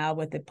 hours now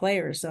with the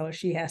players, so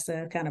she has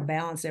to kind of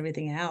balance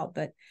everything out.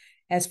 But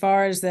as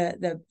far as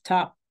the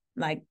top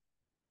like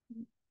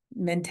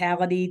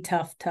mentality,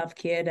 tough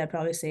kid, I'd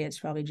probably say it's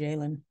probably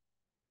Jalen.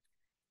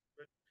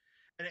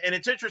 And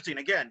it's interesting.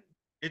 Again,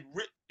 it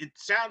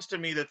sounds to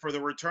me that for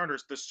the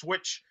returners, the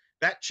switch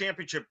that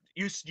championship,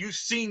 you've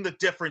seen the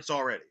difference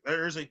already.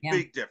 There's a Yeah.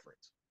 big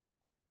difference.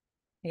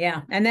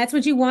 Yeah, and that's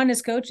what you want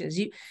as coaches.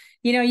 You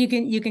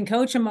can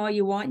coach them all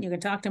you want, you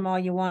can talk to them all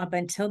you want, but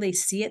until they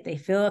see it, they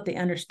feel it, they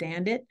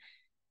understand it,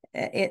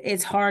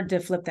 it's hard to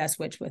flip that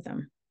switch with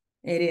them.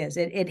 It is.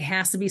 It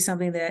has to be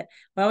something that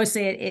I always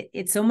say.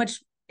 It's so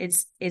much.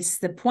 It's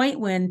the point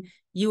when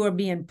you are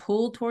being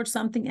pulled towards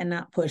something and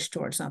not pushed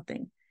towards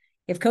something.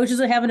 If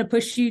coaches are having to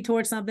push you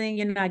towards something,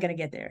 you're not going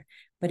to get there.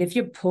 But if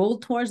you're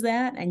pulled towards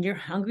that and you're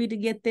hungry to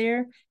get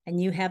there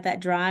and you have that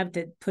drive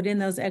to put in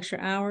those extra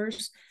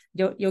hours,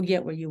 you'll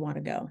get where you want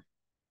to go.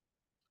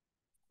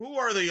 Who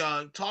are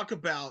the talk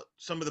about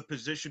some of the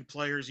position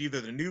players, either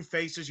the new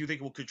faces you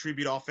think will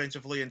contribute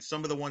offensively, and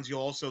some of the ones you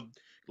also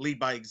lead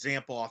by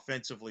example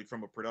offensively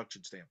from a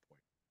production standpoint?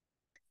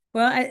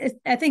 Well,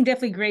 I think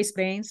definitely Grace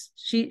Baines.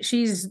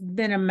 She's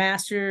been a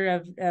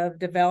master of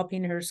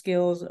developing her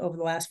skills over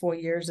the last 4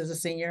 years as a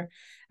senior.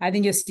 I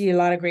think you'll see a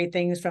lot of great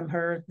things from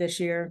her this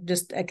year.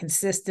 Just a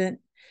consistent,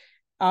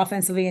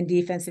 offensively and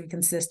defensively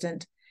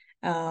consistent.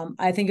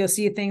 I think you'll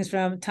see things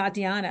from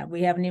Tatiana.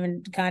 We haven't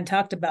even kind of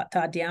talked about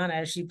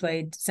Tatiana. She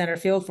played center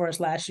field for us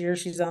last year.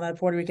 She's on the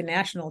Puerto Rican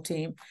national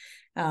team.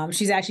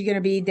 She's actually going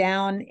to be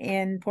down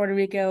in Puerto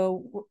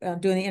Rico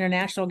doing the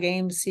international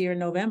games here in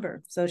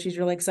November. So she's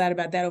really excited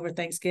about that over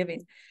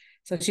Thanksgiving.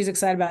 So she's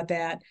excited about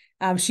that.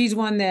 She's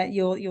one that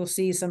you'll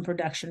see some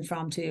production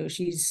from too.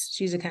 She's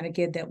the kind of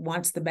kid that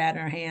wants the bat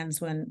in her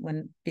hands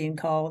when being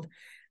called.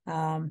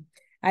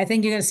 I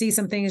think you're going to see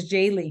some things,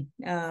 Jaylee.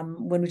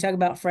 When we talk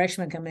about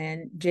freshmen come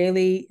in,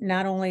 Jaylee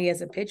not only as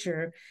a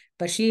pitcher,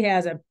 but she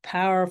has a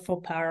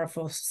powerful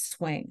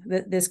swing.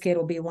 This kid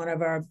will be one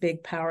of our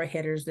big power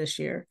hitters this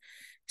year.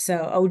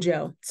 So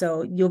Ojo.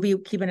 So you'll be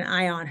keeping an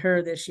eye on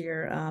her this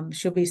year.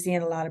 She'll be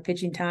seeing a lot of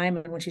pitching time,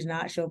 and when she's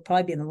not, she'll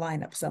probably be in the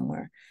lineup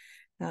somewhere.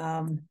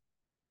 Um,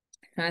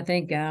 I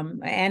think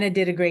Anna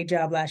did a great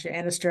job last year.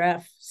 Anna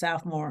Streff,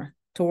 sophomore.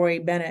 Tori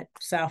Bennett,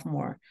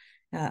 sophomore.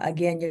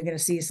 again, you're going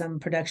to see some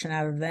production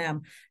out of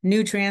them.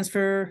 New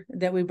transfer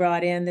that we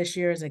brought in this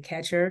year is a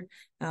catcher,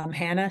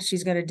 Hannah.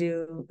 She's going to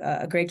do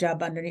a great job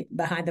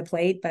behind the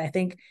plate, but I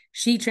think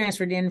she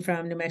transferred in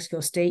from New Mexico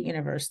State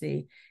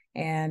University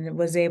and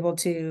was able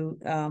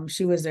to.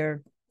 She was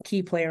their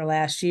key player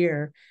last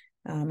year,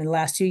 in the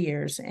last 2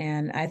 years,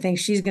 and I think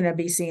she's going to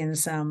be seeing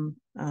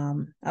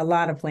a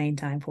lot of playing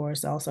time for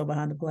us also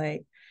behind the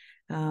plate.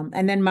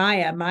 And then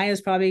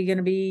Maya's probably going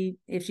to be,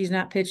 if she's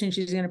not pitching,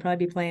 she's going to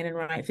probably be playing in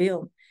right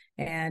field.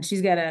 And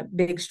she's got a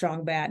big,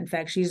 strong bat. In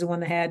fact, she's the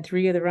one that had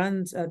 3 of the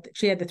runs.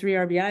 She had the 3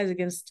 RBIs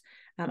against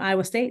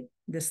Iowa State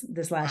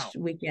this last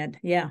weekend.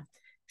 Yeah.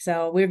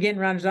 So we were getting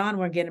runners on,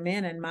 we're getting them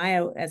in. And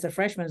Maya, as a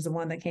freshman, is the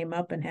one that came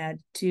up and had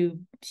 2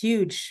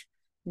 huge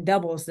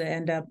doubles to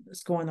end up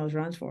scoring those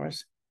runs for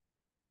us.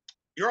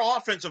 Your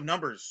offensive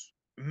numbers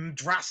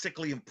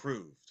drastically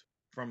improved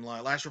from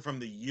last year, from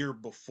the year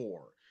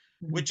before.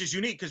 Which is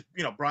unique because,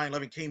 Brian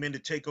Levin came in to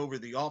take over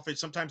the offense.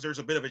 Sometimes there's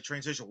a bit of a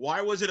transition. Why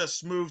was it a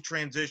smooth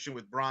transition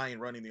with Brian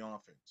running the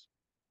offense?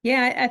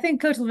 Yeah, I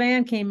think Coach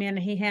Levan came in.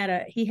 He had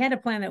a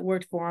plan that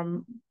worked for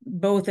him,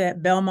 both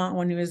at Belmont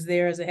when he was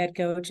there as a head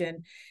coach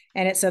and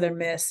at Southern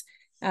Miss.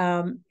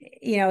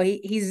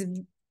 He's, and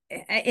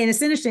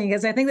it's interesting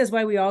because I think that's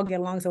why we all get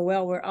along so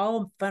well. We're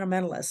all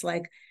fundamentalists.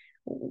 Like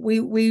we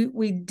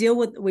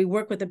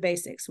work with the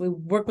basics. We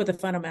work with the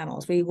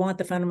fundamentals. We want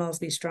the fundamentals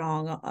to be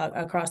strong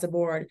across the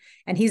board.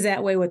 And he's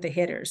that way with the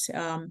hitters.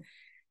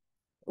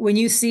 When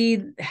you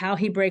see how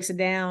he breaks it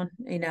down,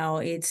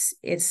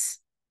 it's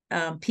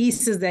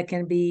pieces that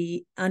can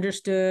be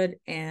understood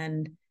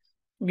and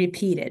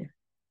repeated.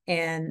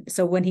 And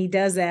so when he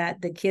does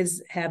that, the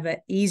kids have an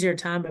easier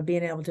time of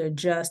being able to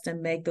adjust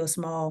and make those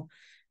small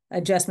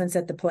adjustments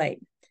at the plate.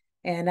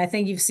 And I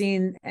think you've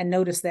seen and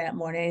noticed that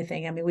more than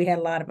anything. I mean, we had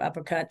a lot of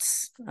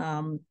uppercuts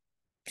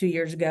 2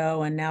 years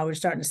ago, and now we're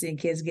starting to see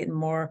kids getting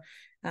more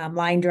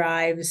line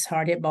drives,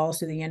 hard hit balls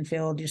to the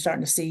infield. You're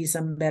starting to see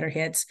some better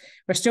hits.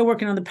 We're still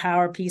working on the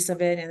power piece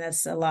of it, and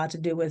that's a lot to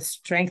do with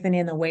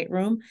strengthening the weight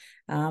room,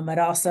 but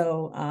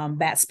also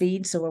bat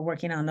speed. So we're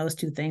working on those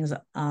 2 things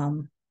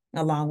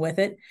along with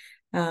it.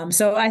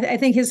 So I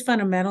think his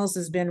fundamentals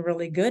has been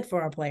really good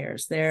for our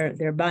players.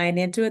 They're buying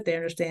into it. They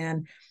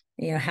understand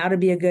how to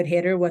be a good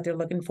hitter, what they're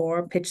looking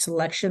for. Pitch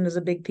selection is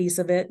a big piece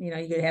of it. You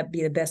could have to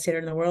be the best hitter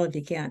in the world. If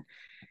you can't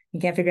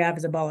figure out if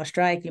it's a ball or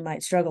strike, you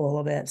might struggle a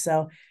little bit.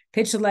 So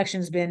pitch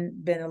selection has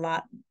been a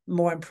lot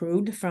more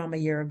improved from a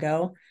year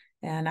ago.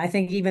 And I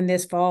think even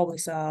this fall, we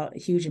saw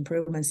huge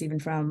improvements even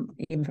from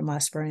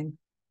last spring.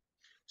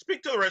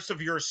 Speak to the rest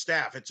of your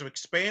staff. It's an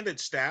expanded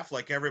staff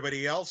like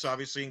everybody else,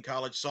 obviously in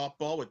college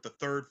softball with the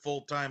 3rd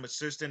full-time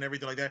assistant,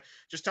 everything like that.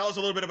 Just tell us a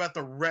little bit about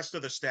the rest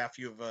of the staff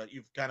you've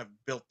kind of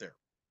built there.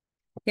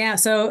 Yeah,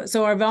 so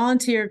our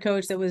volunteer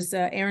coach, that was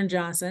Erin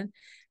Johnson.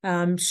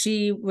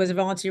 She was a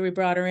volunteer. We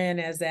brought her in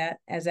as that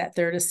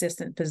 3rd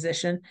assistant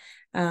position.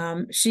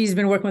 She's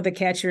been working with the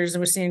catchers,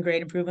 and we're seeing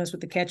great improvements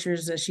with the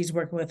catchers. She's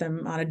working with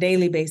them on a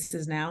daily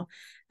basis now.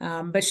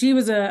 But she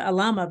was a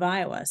alum of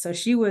Iowa, so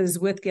she was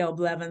with Gail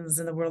Blevins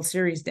in the World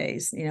Series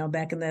days,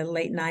 back in the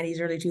late 90s,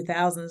 early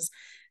 2000s.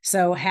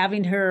 So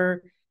having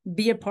her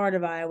be a part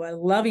of Iowa,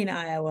 loving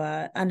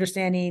Iowa,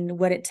 understanding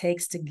what it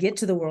takes to get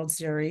to the World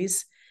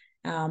Series.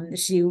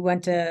 She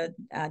went to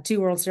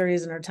 2 World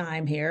Series in her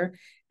time here,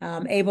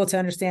 able to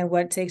understand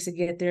what it takes to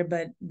get there,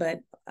 but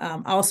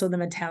also the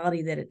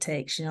mentality that it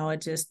takes.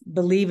 It just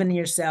believing in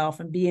yourself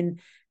and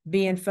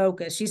being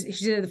focused. She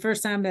said the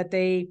first time that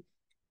they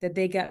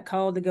got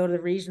called to go to the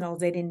regionals,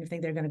 they didn't even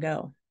think they're going to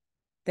go.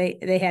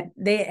 They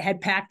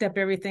had packed up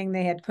everything.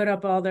 They had put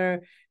up all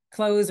their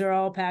clothes are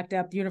all packed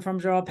up, the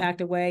uniforms are all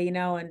packed away,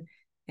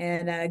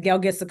 and Gail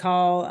gets the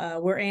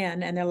call, we're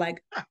in, and they're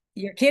like,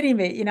 you're kidding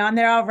me, and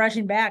they're all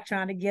rushing back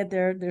trying to get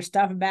their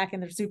stuff back in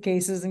their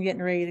suitcases and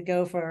getting ready to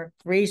go for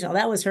regional.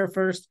 That was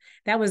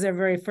their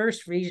very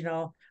first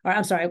regional, or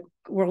I'm sorry,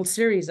 World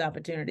Series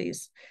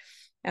opportunities.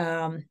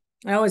 That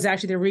was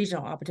actually their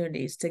regional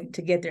opportunities to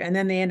get there. And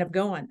then they end up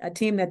going. A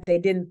team that they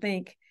didn't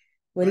think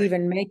would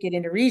even make it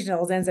into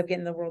regionals ends up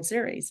getting the World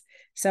Series.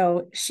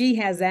 So she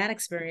has that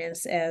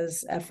experience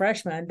as a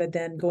freshman, but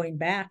then going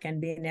back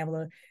and being able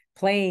to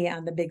play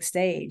on the big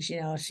stage.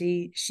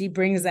 She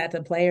brings that to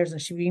the players,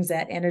 and she brings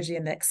that energy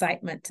and the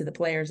excitement to the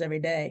players every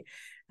day.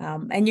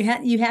 And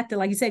you have to,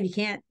 like you said, you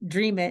can't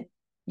dream it,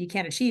 you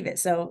can't achieve it.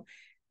 So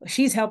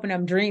she's helping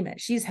them dream it.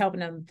 She's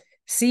helping them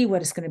see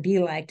what it's going to be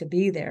like to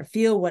be there,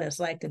 feel what it's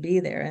like to be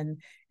there.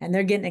 And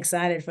they're getting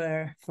excited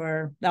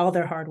for all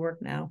their hard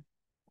work now.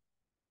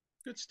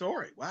 Good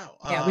story. Wow.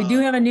 Yeah, we do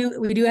have a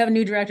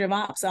new director of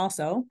ops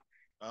also.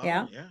 Oh,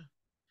 yeah.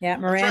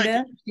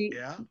 Miranda.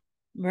 Right.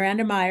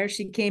 Miranda Meyer.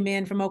 She came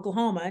in from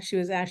Oklahoma. She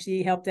was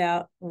actually helped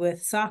out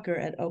with soccer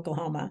at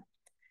Oklahoma.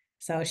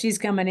 So she's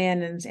coming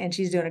in and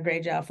she's doing a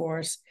great job for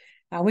us.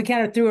 We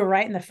kind of threw her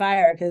right in the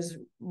fire because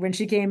when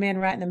she came in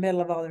right in the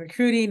middle of all the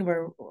recruiting,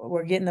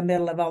 we're getting the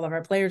middle of all of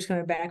our players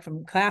coming back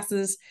from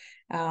classes.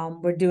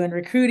 We're doing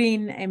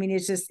recruiting. I mean,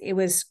 it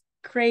was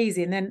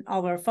crazy. And then all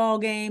of our fall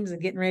games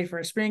and getting ready for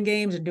our spring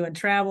games and doing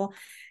travel.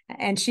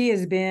 And she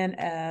has been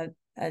a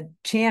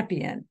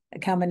champion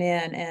coming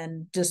in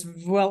and just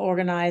well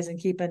organized and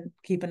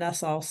keeping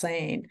us all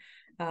sane.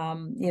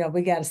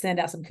 We got to send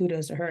out some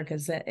kudos to her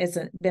because it's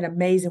been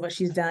amazing what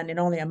she's done in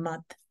only a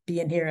month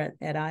being here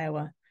at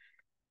Iowa.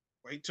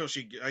 Wait till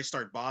I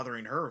start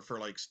bothering her for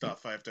like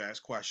stuff. I have to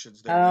ask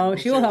questions there. Then Oh, we'll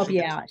see she'll what help she'll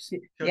you get. out.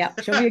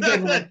 She'll be a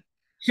good one.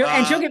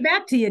 She'll get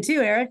back to you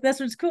too, Eric. That's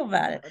what's cool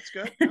about it. That's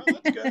good. No,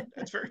 that's good.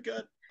 That's very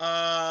good.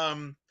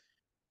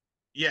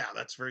 Yeah,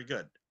 that's very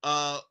good.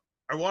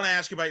 I want to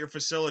ask you about your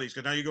facilities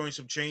because now you're going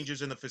some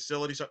changes in the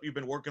facilities, something you've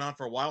been working on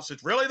for a while.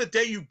 Since really the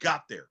day you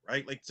got there,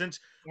 right? Like since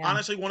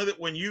honestly,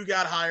 when you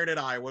got hired at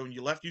Iowa, when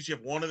you left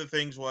UCF, one of the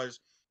things was,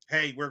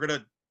 hey, we're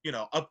gonna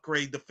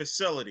upgrade the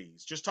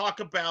facilities. Just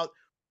talk about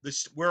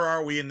this. Where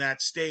are we in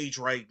that stage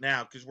right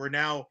now? Because we're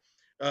now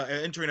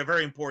entering a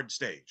very important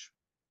stage.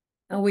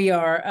 We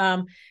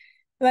are.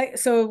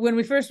 So when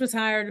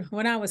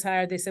I was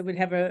hired, they said we'd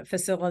have a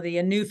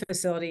new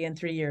facility in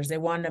 3 years. They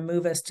wanted to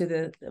move us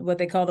to what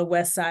they call the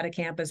west side of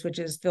campus, which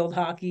is field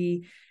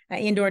hockey,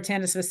 indoor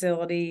tennis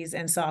facilities,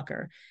 and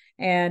soccer.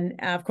 And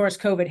of course,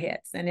 COVID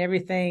hits and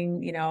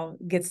everything,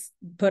 gets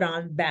put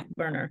on back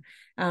burner.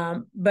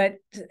 But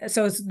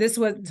so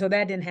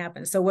that didn't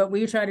happen. So what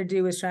we try to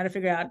do is try to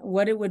figure out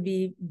what it would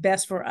be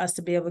best for us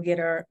to be able to get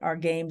our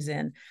games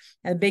in.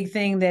 And the big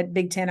thing that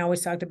Big Ten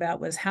always talked about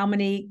was how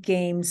many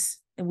games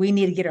we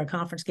need to get our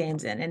conference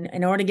games in. And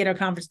in order to get our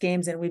conference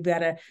games in, we've got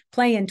to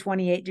play in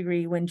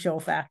 28-degree wind chill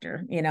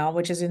factor,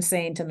 which is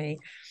insane to me.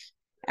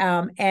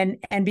 And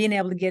being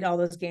able to get all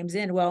those games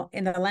in. Well,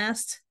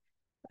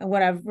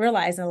 what I've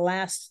realized in the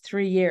last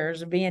 3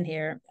 years of being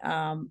here,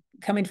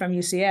 coming from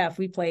UCF,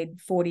 we played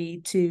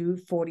 42,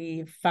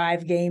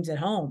 45 games at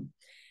home.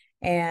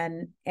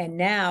 And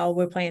now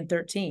we're playing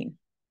 13.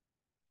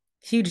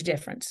 Huge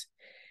difference.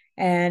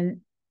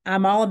 And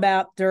I'm all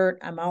about dirt.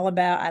 I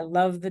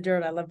love the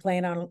dirt. I love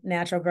playing on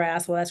natural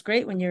grass. Well, that's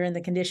great when you're in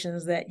the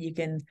conditions that you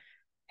can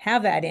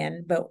have that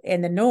in. But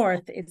in the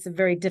north, it's a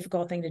very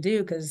difficult thing to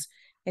do because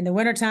in the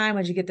wintertime,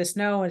 when you get the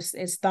snow,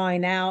 it's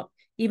thawing out.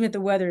 Even if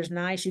the weather is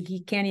nice,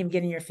 you can't even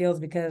get in your fields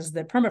because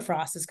the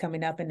permafrost is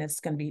coming up and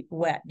it's going to be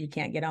wet. You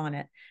can't get on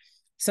it.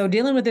 So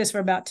dealing with this for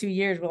about 2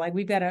 years, we're like,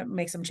 we've got to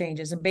make some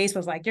changes. And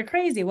baseball's like, you're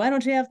crazy. Why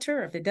don't you have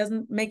turf? It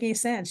doesn't make any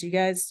sense. You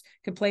guys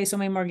could play so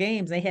many more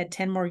games. They had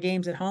 10 more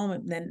games at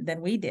home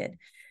than we did.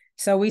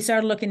 So we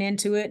started looking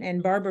into it.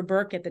 And Barbara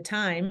Burke at the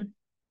time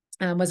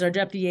was our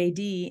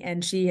deputy AD,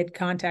 and she had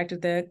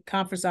contacted the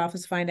conference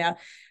office to find out,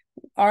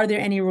 are there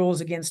any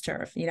rules against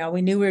turf?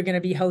 We knew we were going to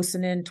be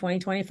hosting in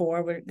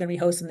 2024. We're going to be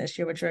hosting this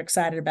year, which we're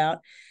excited about.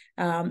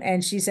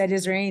 And she said,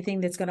 is there anything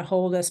that's going to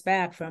hold us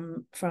back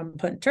from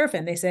putting turf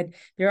in? They said,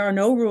 there are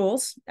no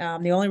rules.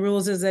 The only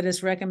rules is that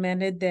it's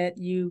recommended that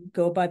you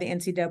go by the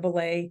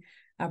NCAA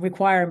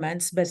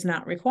requirements, but it's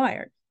not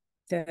required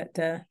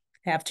to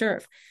have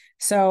turf.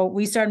 So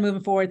we started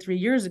moving forward 3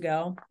 years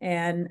ago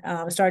and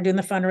started doing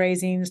the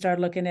fundraising,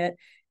 started looking at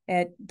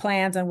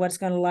plans on what's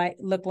going to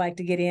look like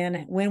to get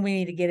in, when we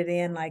need to get it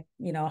in, like,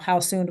 how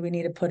soon do we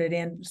need to put it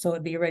in so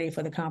it'd be ready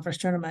for the conference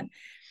tournament.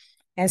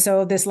 And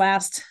so this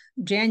last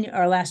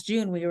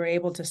June, we were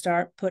able to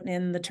start putting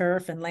in the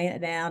turf and laying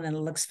it down, and it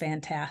looks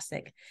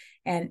fantastic.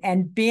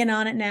 And being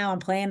on it now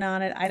and playing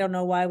on it, I don't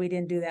know why we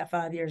didn't do that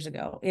 5 years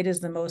ago. It is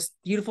the most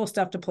beautiful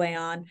stuff to play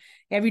on.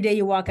 Every day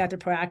you walk out to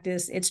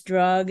practice, it's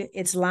drug,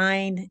 it's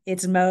lined,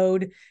 it's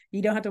mowed.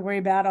 You don't have to worry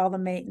about all the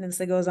maintenance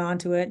that goes on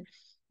to it.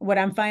 What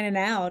I'm finding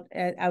out,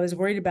 I was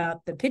worried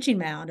about the pitching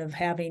mound of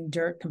having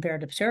dirt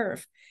compared to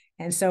turf.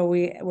 And so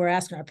we're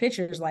asking our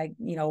pitchers, like,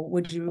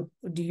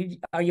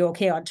 are you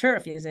okay on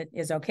turf? Is it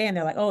okay? And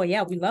they're like, oh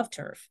yeah, we love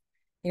turf,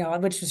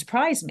 which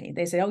surprised me.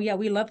 They said, oh yeah,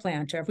 we love playing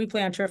on turf. We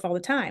play on turf all the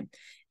time.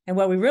 And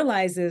what we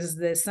realized is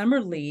the summer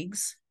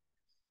leagues,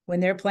 when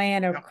they're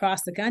playing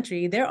across the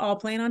country, they're all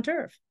playing on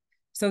turf.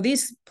 So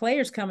these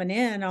players coming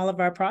in, all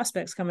of our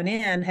prospects coming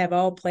in, have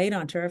all played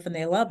on turf and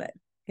they love it.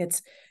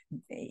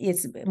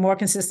 It's more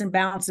consistent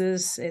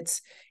bounces.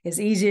 It's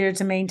easier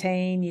to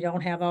maintain. You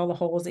don't have all the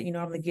holes that you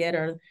normally get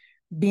or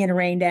being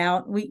rained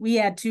out. We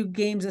had 2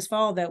 games this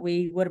fall that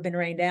we would have been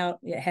rained out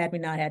had we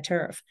not had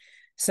turf.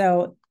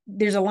 So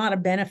there's a lot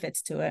of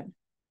benefits to it.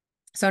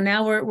 So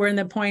now we're in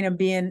the point of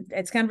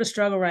it's kind of a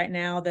struggle right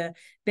now. The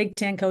Big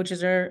Ten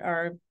coaches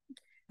are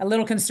a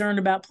little concerned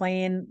about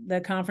playing the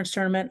conference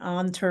tournament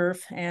on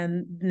turf.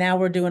 And now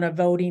we're doing a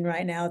voting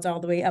right now. It's all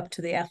the way up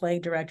to the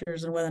athletic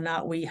directors and whether or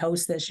not we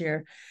host this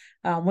year,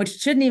 which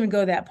shouldn't even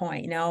go that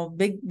point.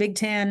 Big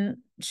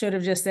Ten should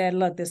have just said,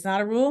 look, that's not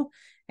a rule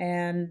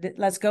and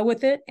let's go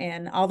with it.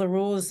 And all the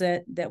rules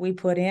that we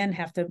put in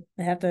have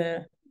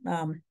to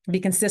be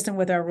consistent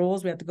with our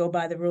rules. We have to go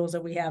by the rules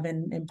that we have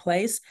in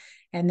place.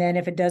 And then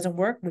if it doesn't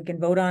work, we can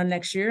vote on it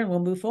next year and we'll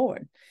move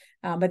forward.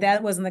 But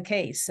that wasn't the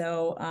case.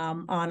 So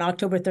on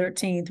October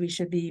 13th, we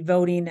should be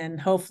voting and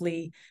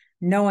hopefully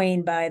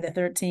knowing by the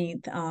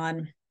 13th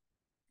on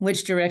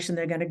which direction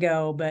they're going to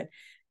go. But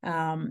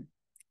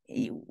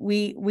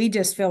we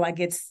just feel like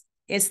it's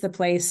it's the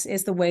place,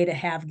 it's the way to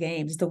have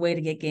games, the way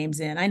to get games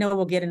in. I know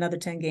we'll get another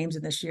 10 games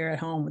in this year at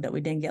home that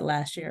we didn't get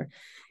last year.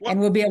 Well, And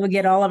we'll be able to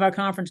get all of our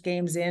conference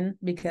games in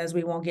because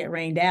we won't get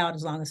rained out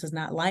as long as it's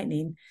not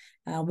lightning.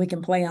 We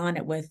can play on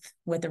it with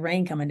the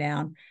rain coming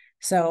down.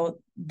 So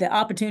the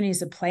opportunities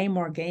to play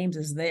more games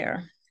is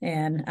there.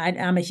 And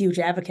I'm a huge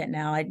advocate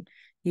now.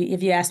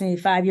 If you asked me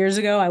 5 years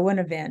ago, I wouldn't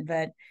have been,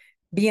 but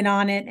being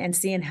on it and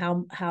seeing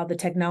how the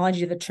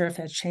technology of the turf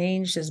has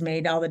changed has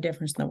made all the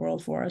difference in the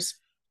world for us.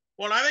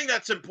 Well, I think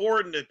that's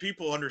important that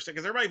people understand,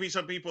 because there might be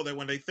some people that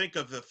when they think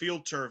of the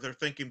field turf, they're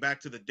thinking back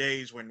to the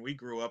days when we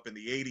grew up in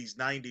the 80s,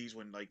 90s,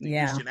 when like the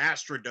Yeah. Houston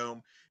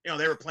Astrodome,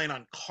 they were playing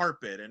on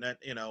carpet and that,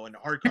 and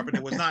hard carpet,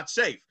 it was not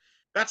safe.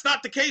 That's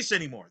not the case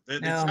anymore. No.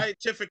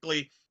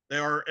 Scientifically,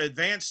 there are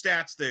advanced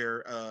stats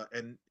there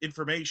and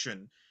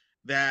information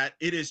that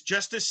it is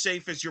just as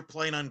safe as you're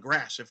playing on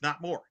grass, if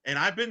not more. And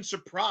I've been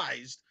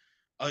surprised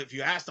if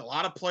you asked a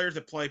lot of players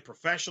that play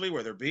professionally,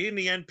 whether it be in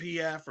the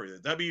NPF or the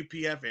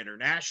WPF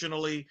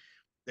internationally,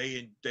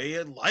 they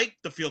like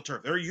the field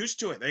turf. They're used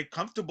to it. They're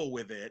comfortable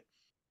with it,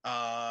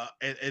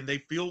 and they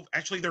feel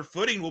actually their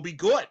footing will be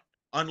good.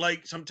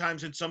 Unlike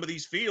sometimes in some of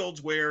these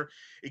fields where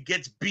it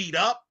gets beat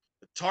up,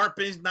 the tarp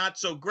is not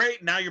so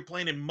great. Now you're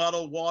playing in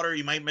muddled water.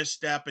 You might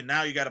misstep, and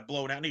now you got to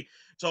blow it out.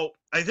 So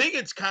I think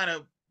it's kind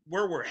of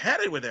where we're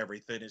headed with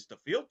everything is the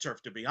field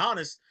turf, to be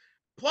honest.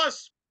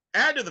 Plus,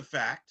 add to the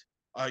fact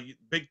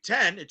Big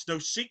Ten, it's no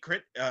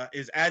secret,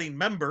 is adding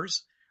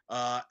members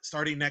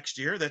starting next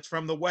year. That's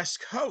from the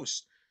West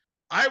Coast.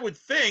 I would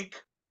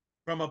think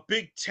from a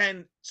Big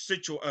Ten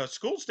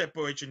school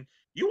situation,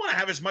 you want to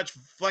have as much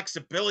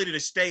flexibility to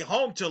stay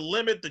home to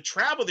limit the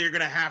travel that you're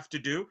going to have to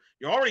do.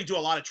 You already do a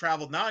lot of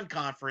travel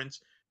non-conference.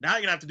 Now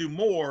you're going to have to do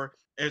more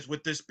as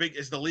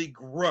the league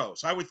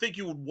grows. I would think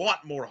you would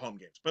want more home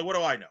games, but what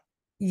do I know?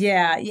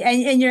 Yeah,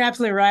 and you're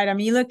absolutely right. I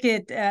mean, you look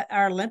at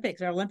our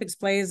Olympics. Our Olympics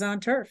plays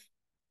on turf.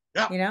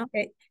 Yeah.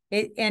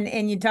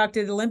 And you talk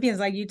to the Olympians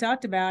like you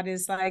talked about,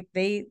 is like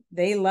they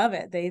love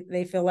it.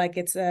 They feel like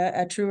it's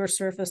a truer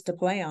surface to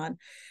play on.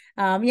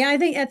 I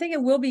think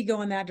it will be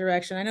going that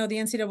direction. I know the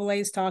NCAA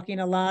is talking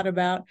a lot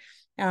about.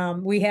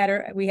 We had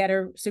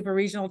our super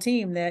regional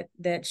team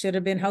that should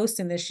have been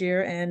hosting this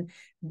year, and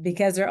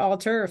because they're all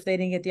turf, they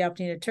didn't get the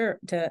opportunity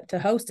to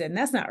host it, and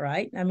that's not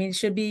right. I mean, it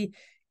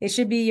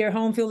should be your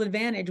home field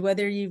advantage,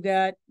 whether you've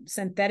got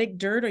synthetic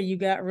dirt or you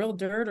got real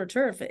dirt or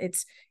turf.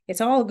 It's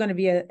all going to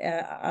be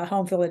a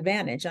home field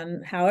advantage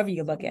on however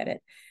you look at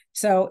it.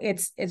 So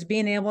it's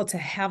being able to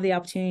have the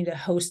opportunity to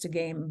host a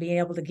game, being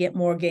able to get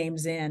more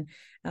games in,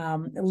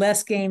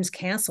 less games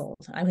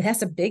canceled. I mean,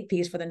 that's a big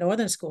piece for the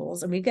northern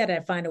schools, and we've got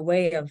to find a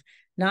way of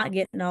not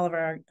getting all of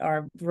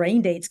our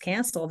rain dates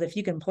canceled. If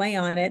you can play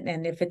on it,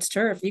 and if it's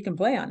turf, you can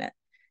play on it.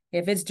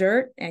 If it's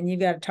dirt and you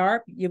got a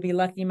tarp, you'll be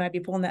lucky. You might be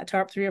pulling that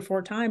tarp 3 or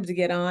 4 times to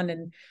get on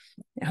and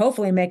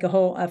hopefully make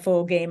a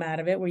full game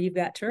out of it. Where you've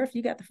got turf,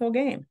 you got the full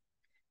game.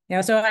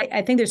 So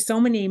I think there's so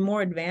many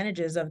more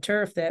advantages of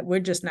turf that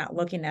we're just not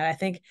looking at. I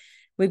think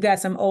we've got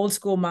some old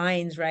school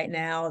minds right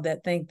now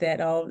that think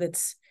that,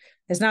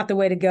 it's not the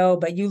way to go.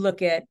 But you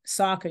look at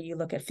soccer, you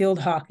look at field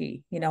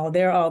hockey,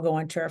 they're all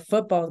going turf.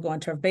 Football is going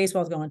turf.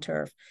 Baseball is going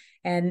turf.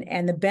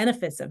 And the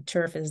benefits of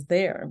turf is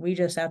there. We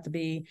just have to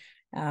be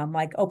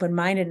like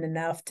open-minded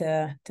enough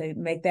to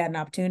make that an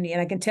opportunity.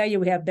 And I can tell you,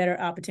 we have better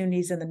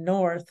opportunities in the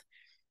north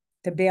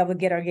to be able to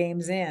get our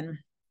games in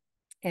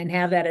and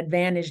have that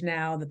advantage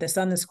now that the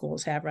Southern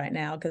schools have right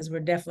now, because we're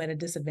definitely at a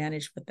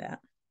disadvantage with that.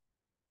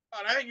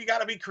 I think you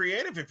got to be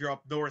creative if you're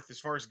up north as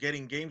far as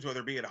getting games, whether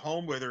it be at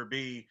home, whether it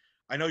be.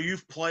 I know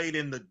you've played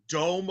in the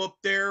dome up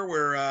there,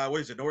 where what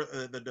is it? North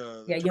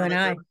the Yeah, you and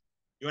tournament I. there?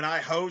 You and I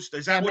host.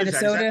 Is Yeah, that what is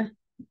that? Minnesota.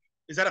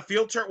 Is that a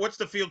field turf? What's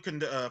the field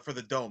for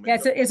the dome? Yeah,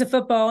 it's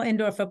a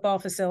indoor football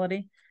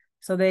facility.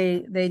 So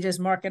they just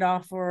mark it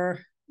off for.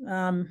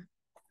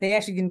 They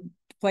actually can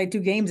play 2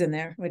 games in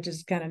there, which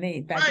is kind of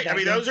neat. Right. I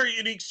mean, those are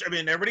unique. I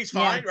mean, everybody's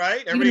fine,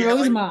 right? Even Everybody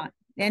Rosemont,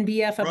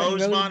 NBF up in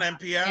Rosemont, Rosemont.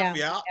 MPF,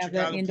 yeah. Have the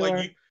Chicago indoor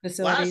played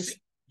facilities.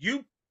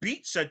 You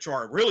beat Central,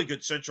 a really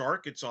good Central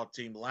Arkansas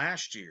team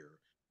last year.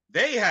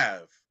 They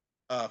have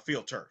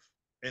field turf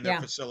in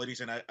their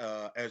facilities and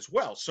as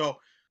well. So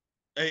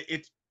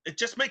it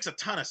just makes a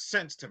ton of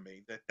sense to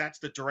me that that's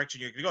the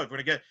direction you're going to go. You're going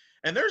to get,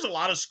 and there's a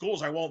lot of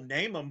schools, I won't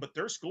name them, but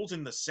there's schools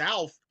in the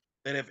South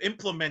that have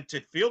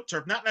implemented field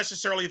turf, not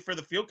necessarily for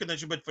the field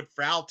condition, but for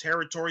foul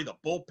territory, the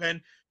bullpen,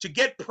 to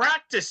get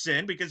practice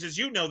in, because as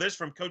you know this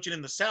from coaching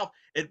in the South,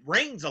 it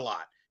rains a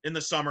lot in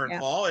the summer and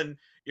fall, and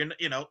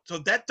so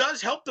that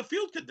does help the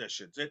field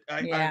conditions. It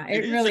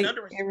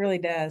really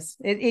does.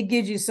 It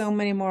gives you so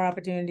many more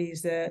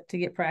opportunities to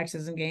get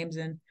practices and games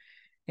in.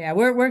 Yeah,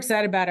 we're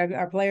excited about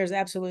our players.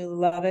 Absolutely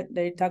love it.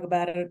 They talk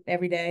about it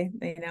every day.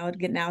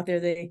 Getting out there,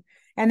 they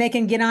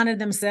can get on it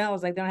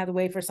themselves. Like, they don't have to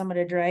wait for someone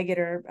to drag it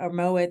or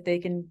mow it. They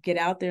can get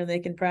out there and they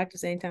can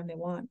practice anytime they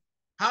want.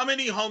 how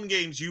many home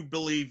games you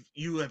believe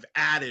you have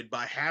added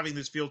by having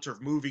this field turf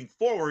moving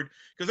forward?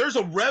 Because there's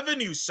a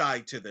revenue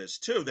side to this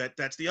too.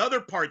 That's the other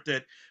part,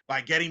 that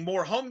by getting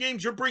more home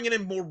games, you're bringing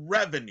in more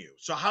revenue.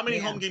 So how many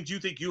Yeah. home games do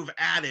you think you've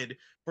added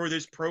for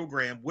this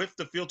program with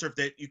the field turf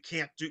that you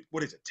can't do?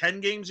 What is it,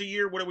 10 games a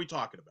year? What are we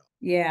talking about?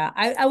 Yeah,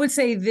 I would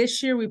say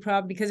this year we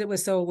probably, because it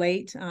was so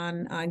late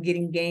on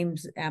getting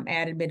games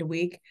added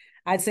midweek,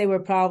 I'd say we're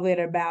probably at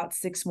about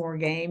 6 more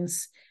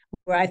games,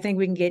 where I think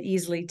we can get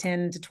easily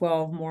 10 to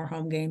 12 more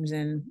home games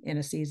in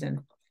a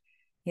season.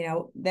 You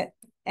know that,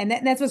 and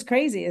that's what's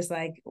crazy is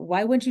like,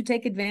 why wouldn't you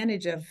take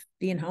advantage of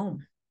being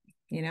home?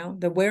 You know,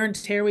 the wear and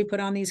tear we put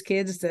on these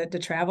kids to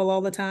travel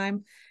all the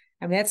time.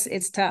 I mean,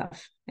 it's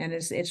tough, and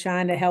it's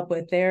trying to help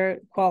with their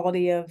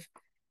quality of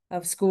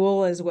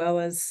school as well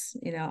as,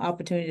 you know,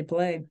 opportunity to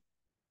play.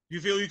 You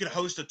feel you could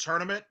host a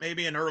tournament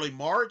maybe in early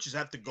March? Is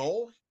that the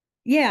goal?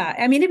 Yeah,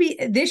 I mean, it'd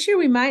be this year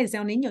we might, it's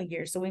El Nino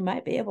year, so we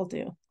might be able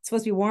to. It's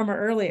supposed to be warmer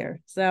earlier,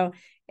 so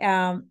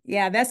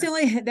yeah, that's the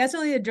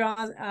only that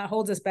draw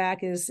holds us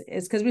back is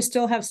because we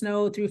still have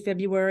snow through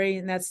February,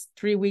 and that's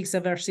 3 weeks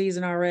of our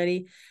season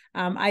already.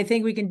 I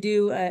think we can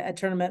do a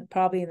tournament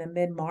probably in the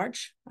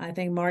mid-March. I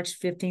think March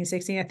 15,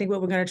 16. I think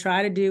what we're going to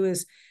try to do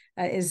is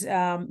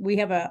we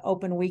have an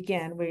open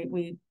weekend.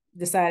 We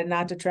decided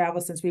not to travel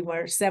since we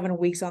were 7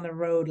 weeks on the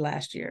road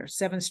last year,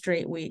 7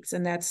 straight weeks,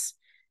 and that's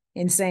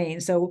insane.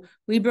 So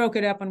we broke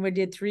it up and we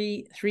did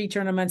three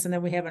tournaments, and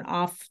then we have an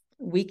off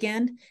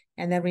weekend,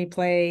 and then we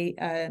play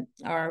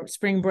our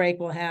spring break.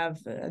 We'll have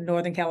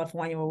Northern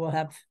California, where we'll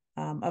have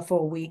a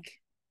full week,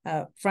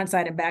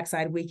 frontside and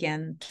backside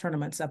weekend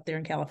tournaments up there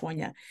in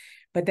California.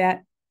 But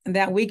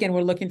that weekend,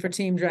 we're looking for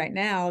teams right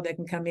now that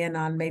can come in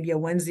on maybe a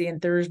Wednesday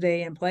and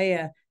Thursday and play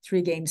a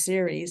 3-game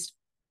series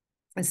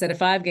instead of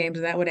 5 games.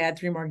 And that would add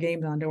 3 more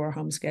games onto our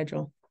home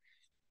schedule.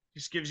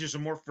 Just gives you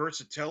some more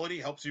versatility,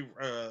 helps you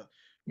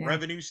Yeah.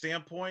 revenue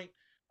standpoint,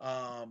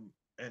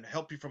 and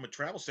help you from a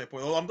travel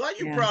standpoint. Well, I'm glad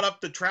you Yeah. brought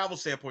up the travel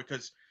standpoint,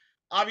 because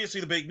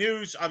obviously the big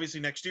news, obviously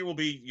next year will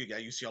be, you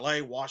got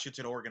UCLA,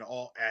 Washington, Oregon,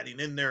 all adding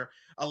in there.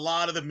 A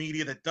lot of the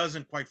media that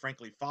doesn't, quite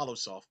frankly, follow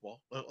softball,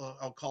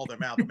 I'll call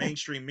them out. The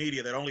mainstream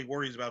media that only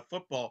worries about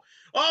football.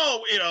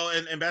 Oh,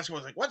 and basketball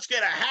is like, what's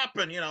going to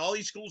happen? All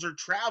these schools are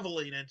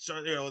traveling, and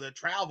so the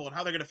travel and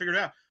how they're going to figure it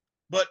out.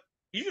 But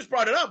you just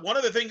brought it up. One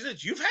of the things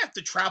is you've had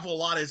to travel a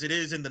lot as it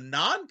is in the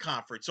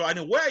non-conference. So in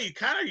a way,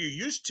 you're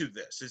used to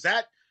this. Is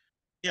that,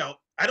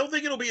 I don't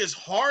think it'll be as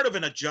hard of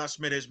an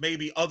adjustment as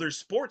maybe other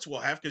sports will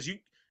have, because you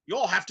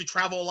all have to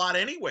travel a lot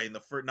anyway in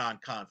the for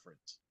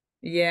non-conference.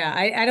 Yeah,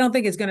 I don't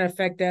think it's going to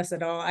affect us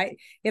at all.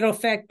 It'll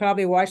affect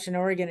probably Washington,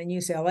 Oregon, and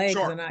UCLA because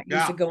they're Sure. not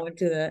used to Yeah. going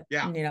to the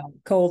Yeah.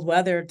 cold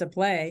weather to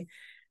play.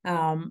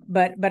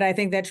 But I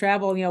think that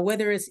travel,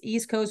 whether it's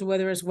East Coast or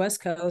whether it's West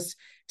Coast,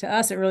 to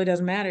us it really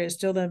doesn't matter. It's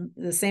still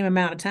the same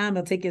amount of time.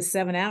 It'll take you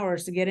 7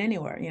 hours to get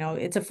anywhere.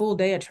 It's a full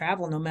day of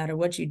travel no matter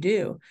what you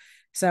do.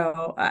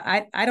 So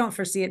I don't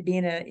foresee it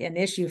being an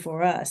issue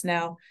for us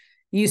now.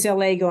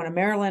 UCLA going to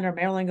Maryland or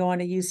Maryland going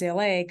to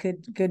UCLA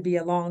could be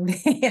a long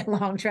day, a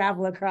long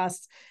travel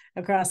across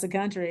the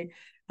country.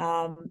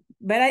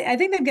 But I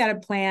think they've got a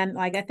plan.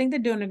 Like, I think they're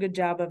doing a good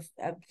job of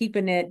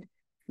keeping it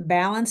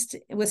balanced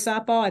with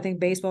softball. I think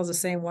baseball is the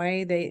same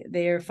way.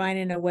 They are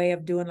finding a way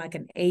of doing like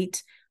an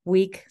 8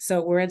 week.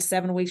 So we're at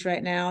 7 weeks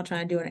right now,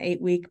 trying to do an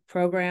 8 week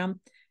program,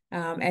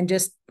 and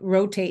just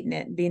rotating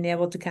it, being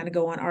able to kind of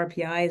go on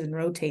RPIs and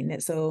rotating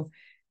it. So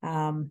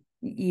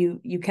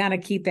you kind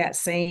of keep that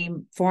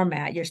same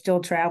format. You're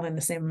still traveling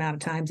the same amount of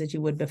times that you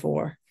would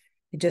before.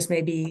 It just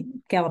may be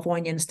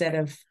California instead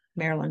of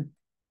Maryland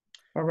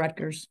or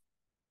Rutgers.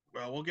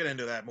 Well, we'll get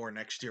into that more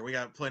next year. We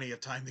got plenty of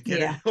time to get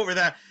Yeah. over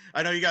that.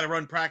 I know you got to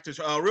run practice.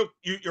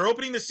 You're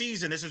opening the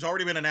season. This has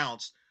already been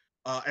announced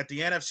at the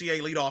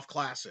NFCA Leadoff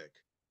Classic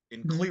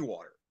in Mm-hmm.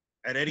 Clearwater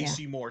at Eddie Yeah.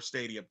 Seymour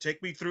Stadium.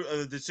 Take me through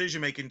the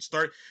decision making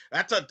start.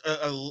 That's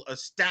a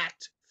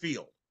stacked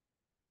field.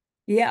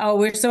 Yeah. Oh,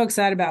 we're so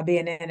excited about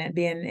being in it,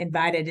 being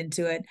invited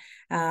into it.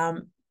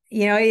 Um,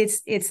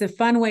 it's a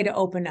fun way to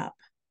open up.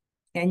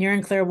 And you're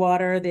in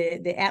Clearwater.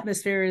 The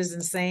atmosphere is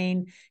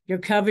insane. Your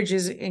coverage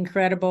is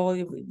incredible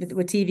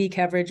with TV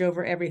coverage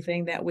over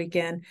everything that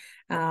weekend.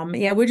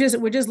 Yeah, we're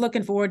just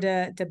looking forward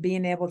to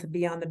being able to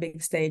be on the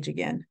big stage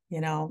again.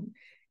 And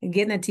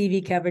getting the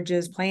TV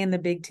coverages, playing the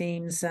big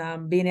teams,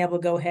 being able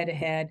to go head to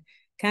head,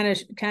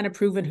 kind of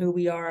proving who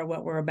we are,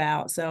 what we're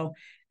about. So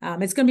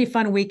it's going to be a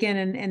fun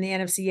weekend in the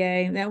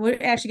NFCA. Now we're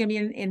actually going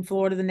to be in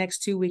Florida the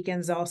next 2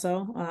 weekends.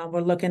 Also,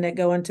 we're looking at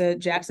going to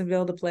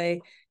Jacksonville to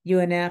play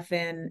UNF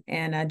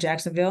and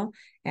Jacksonville,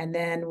 and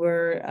then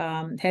we're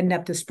heading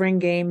up to spring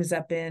games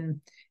up in.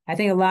 I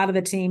think a lot of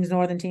the teams,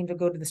 northern teams, will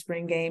go to the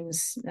spring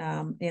games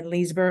in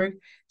Leesburg.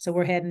 So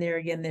we're heading there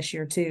again this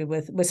year too,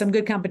 with some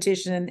good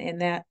competition in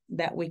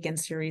that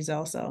weekend series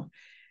also,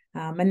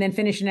 and then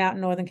finishing out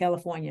in Northern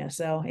California.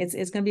 So it's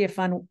going to be a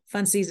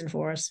fun season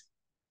for us.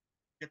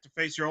 Get to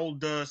face your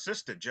old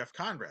assistant, Jeff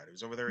Conrad,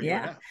 who's over there at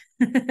Yeah.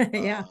 UNF.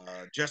 Yeah.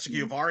 Jessica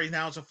Uvari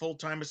now is a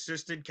full-time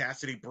assistant.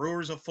 Cassidy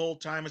Brewer's a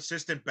full-time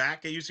assistant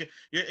back at UC.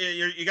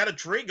 You got a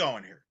tree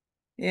going here.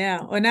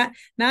 Yeah, well,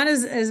 not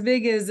as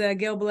big as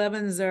Gil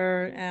Blevins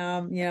or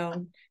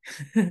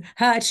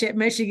Hutch at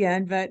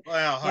Michigan, but Well,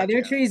 yeah, Hutch, their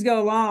yeah. trees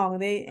go long.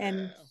 They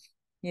and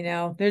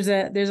Yeah. there's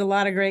a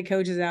lot of great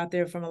coaches out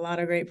there from a lot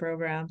of great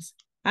programs.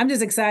 I'm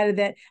just excited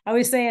that I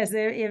always say as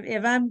there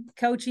if I'm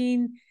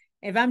coaching,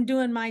 if I'm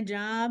doing my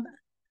job,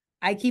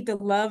 I keep the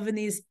love in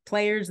these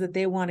players that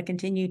they want to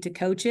continue to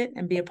coach it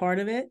and be a part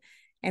of it.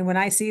 And when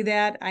I see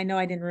that, I know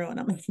I didn't ruin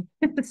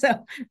them. So Yeah,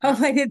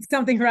 hopefully I did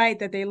something right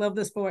that they love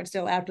the sport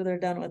still after they're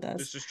done with us.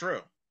 this is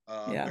true.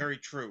 Yeah. Very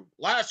true.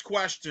 Last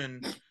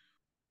question.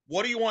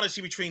 What do you want to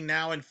see between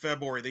now and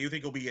February that you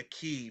think will be a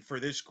key for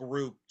this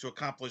group to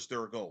accomplish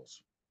their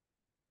goals?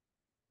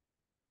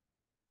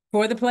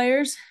 For the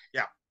players,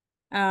 Yeah.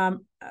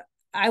 um,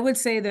 I would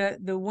say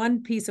the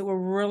one piece that we're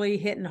really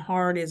hitting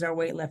hard is our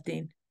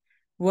weightlifting.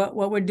 What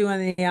we're doing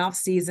in the off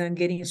season,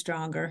 getting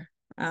stronger.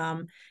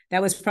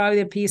 That was probably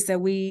the piece that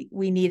we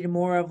needed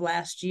more of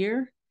last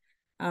year.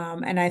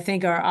 And I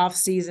think our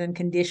off-season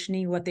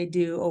conditioning, what they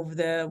do over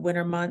the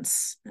winter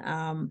months,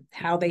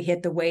 how they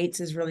hit the weights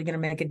is really going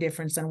to make a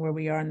difference on where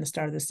we are in the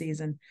start of the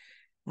season.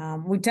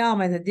 We tell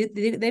them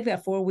that they've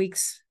got 4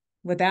 weeks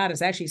without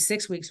us, actually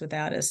 6 weeks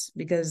without us,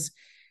 because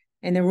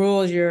in the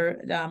rules, you're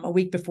a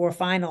week before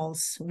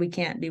finals, we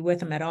can't be with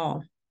them at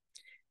all.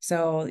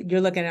 So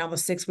you're looking at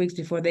almost 6 weeks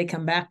before they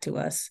come back to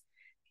us.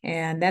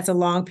 And that's a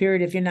long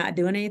period. If you're not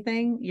doing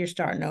anything, you're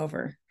starting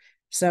over.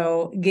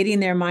 So getting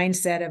their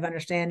mindset of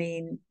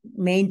understanding,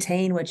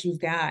 maintain what you've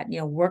got,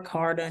 work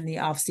hard in the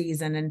off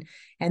season.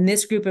 And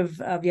this group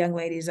of young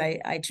ladies,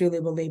 I truly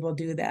believe will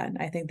do that.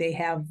 I think they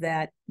have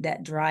that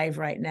drive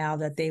right now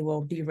that they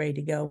will be ready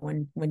to go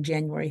when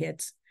January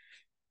hits.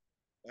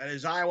 That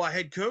is Iowa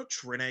head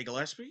coach Renee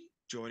Gillispie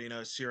joining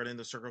us here at In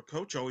the Circle.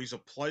 Coach, always a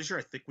pleasure.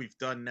 I think we've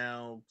done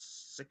now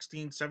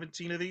 16,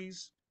 17 of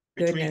these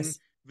between Goodness.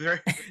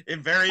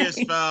 in various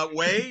At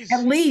ways.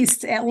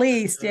 least, at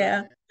least,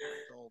 yeah.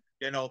 So,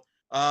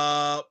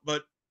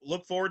 but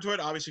look forward to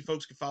it. Obviously,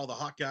 folks can follow the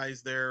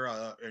Hawkeyes there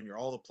and your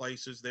all the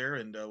places there,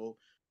 and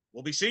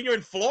we'll be seeing you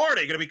in Florida.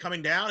 You're going to be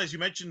coming down, as you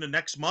mentioned, the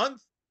next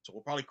month. So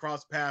we'll probably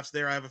cross paths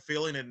there. I have a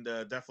feeling, and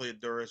definitely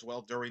as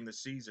well during the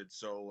season.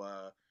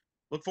 So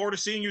look forward to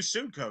seeing you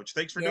soon, Coach.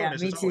 Thanks for doing Yeah,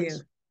 this me as too.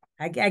 always.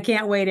 I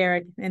can't wait,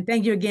 Eric. And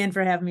thank you again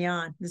for having me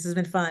on. This has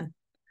been fun.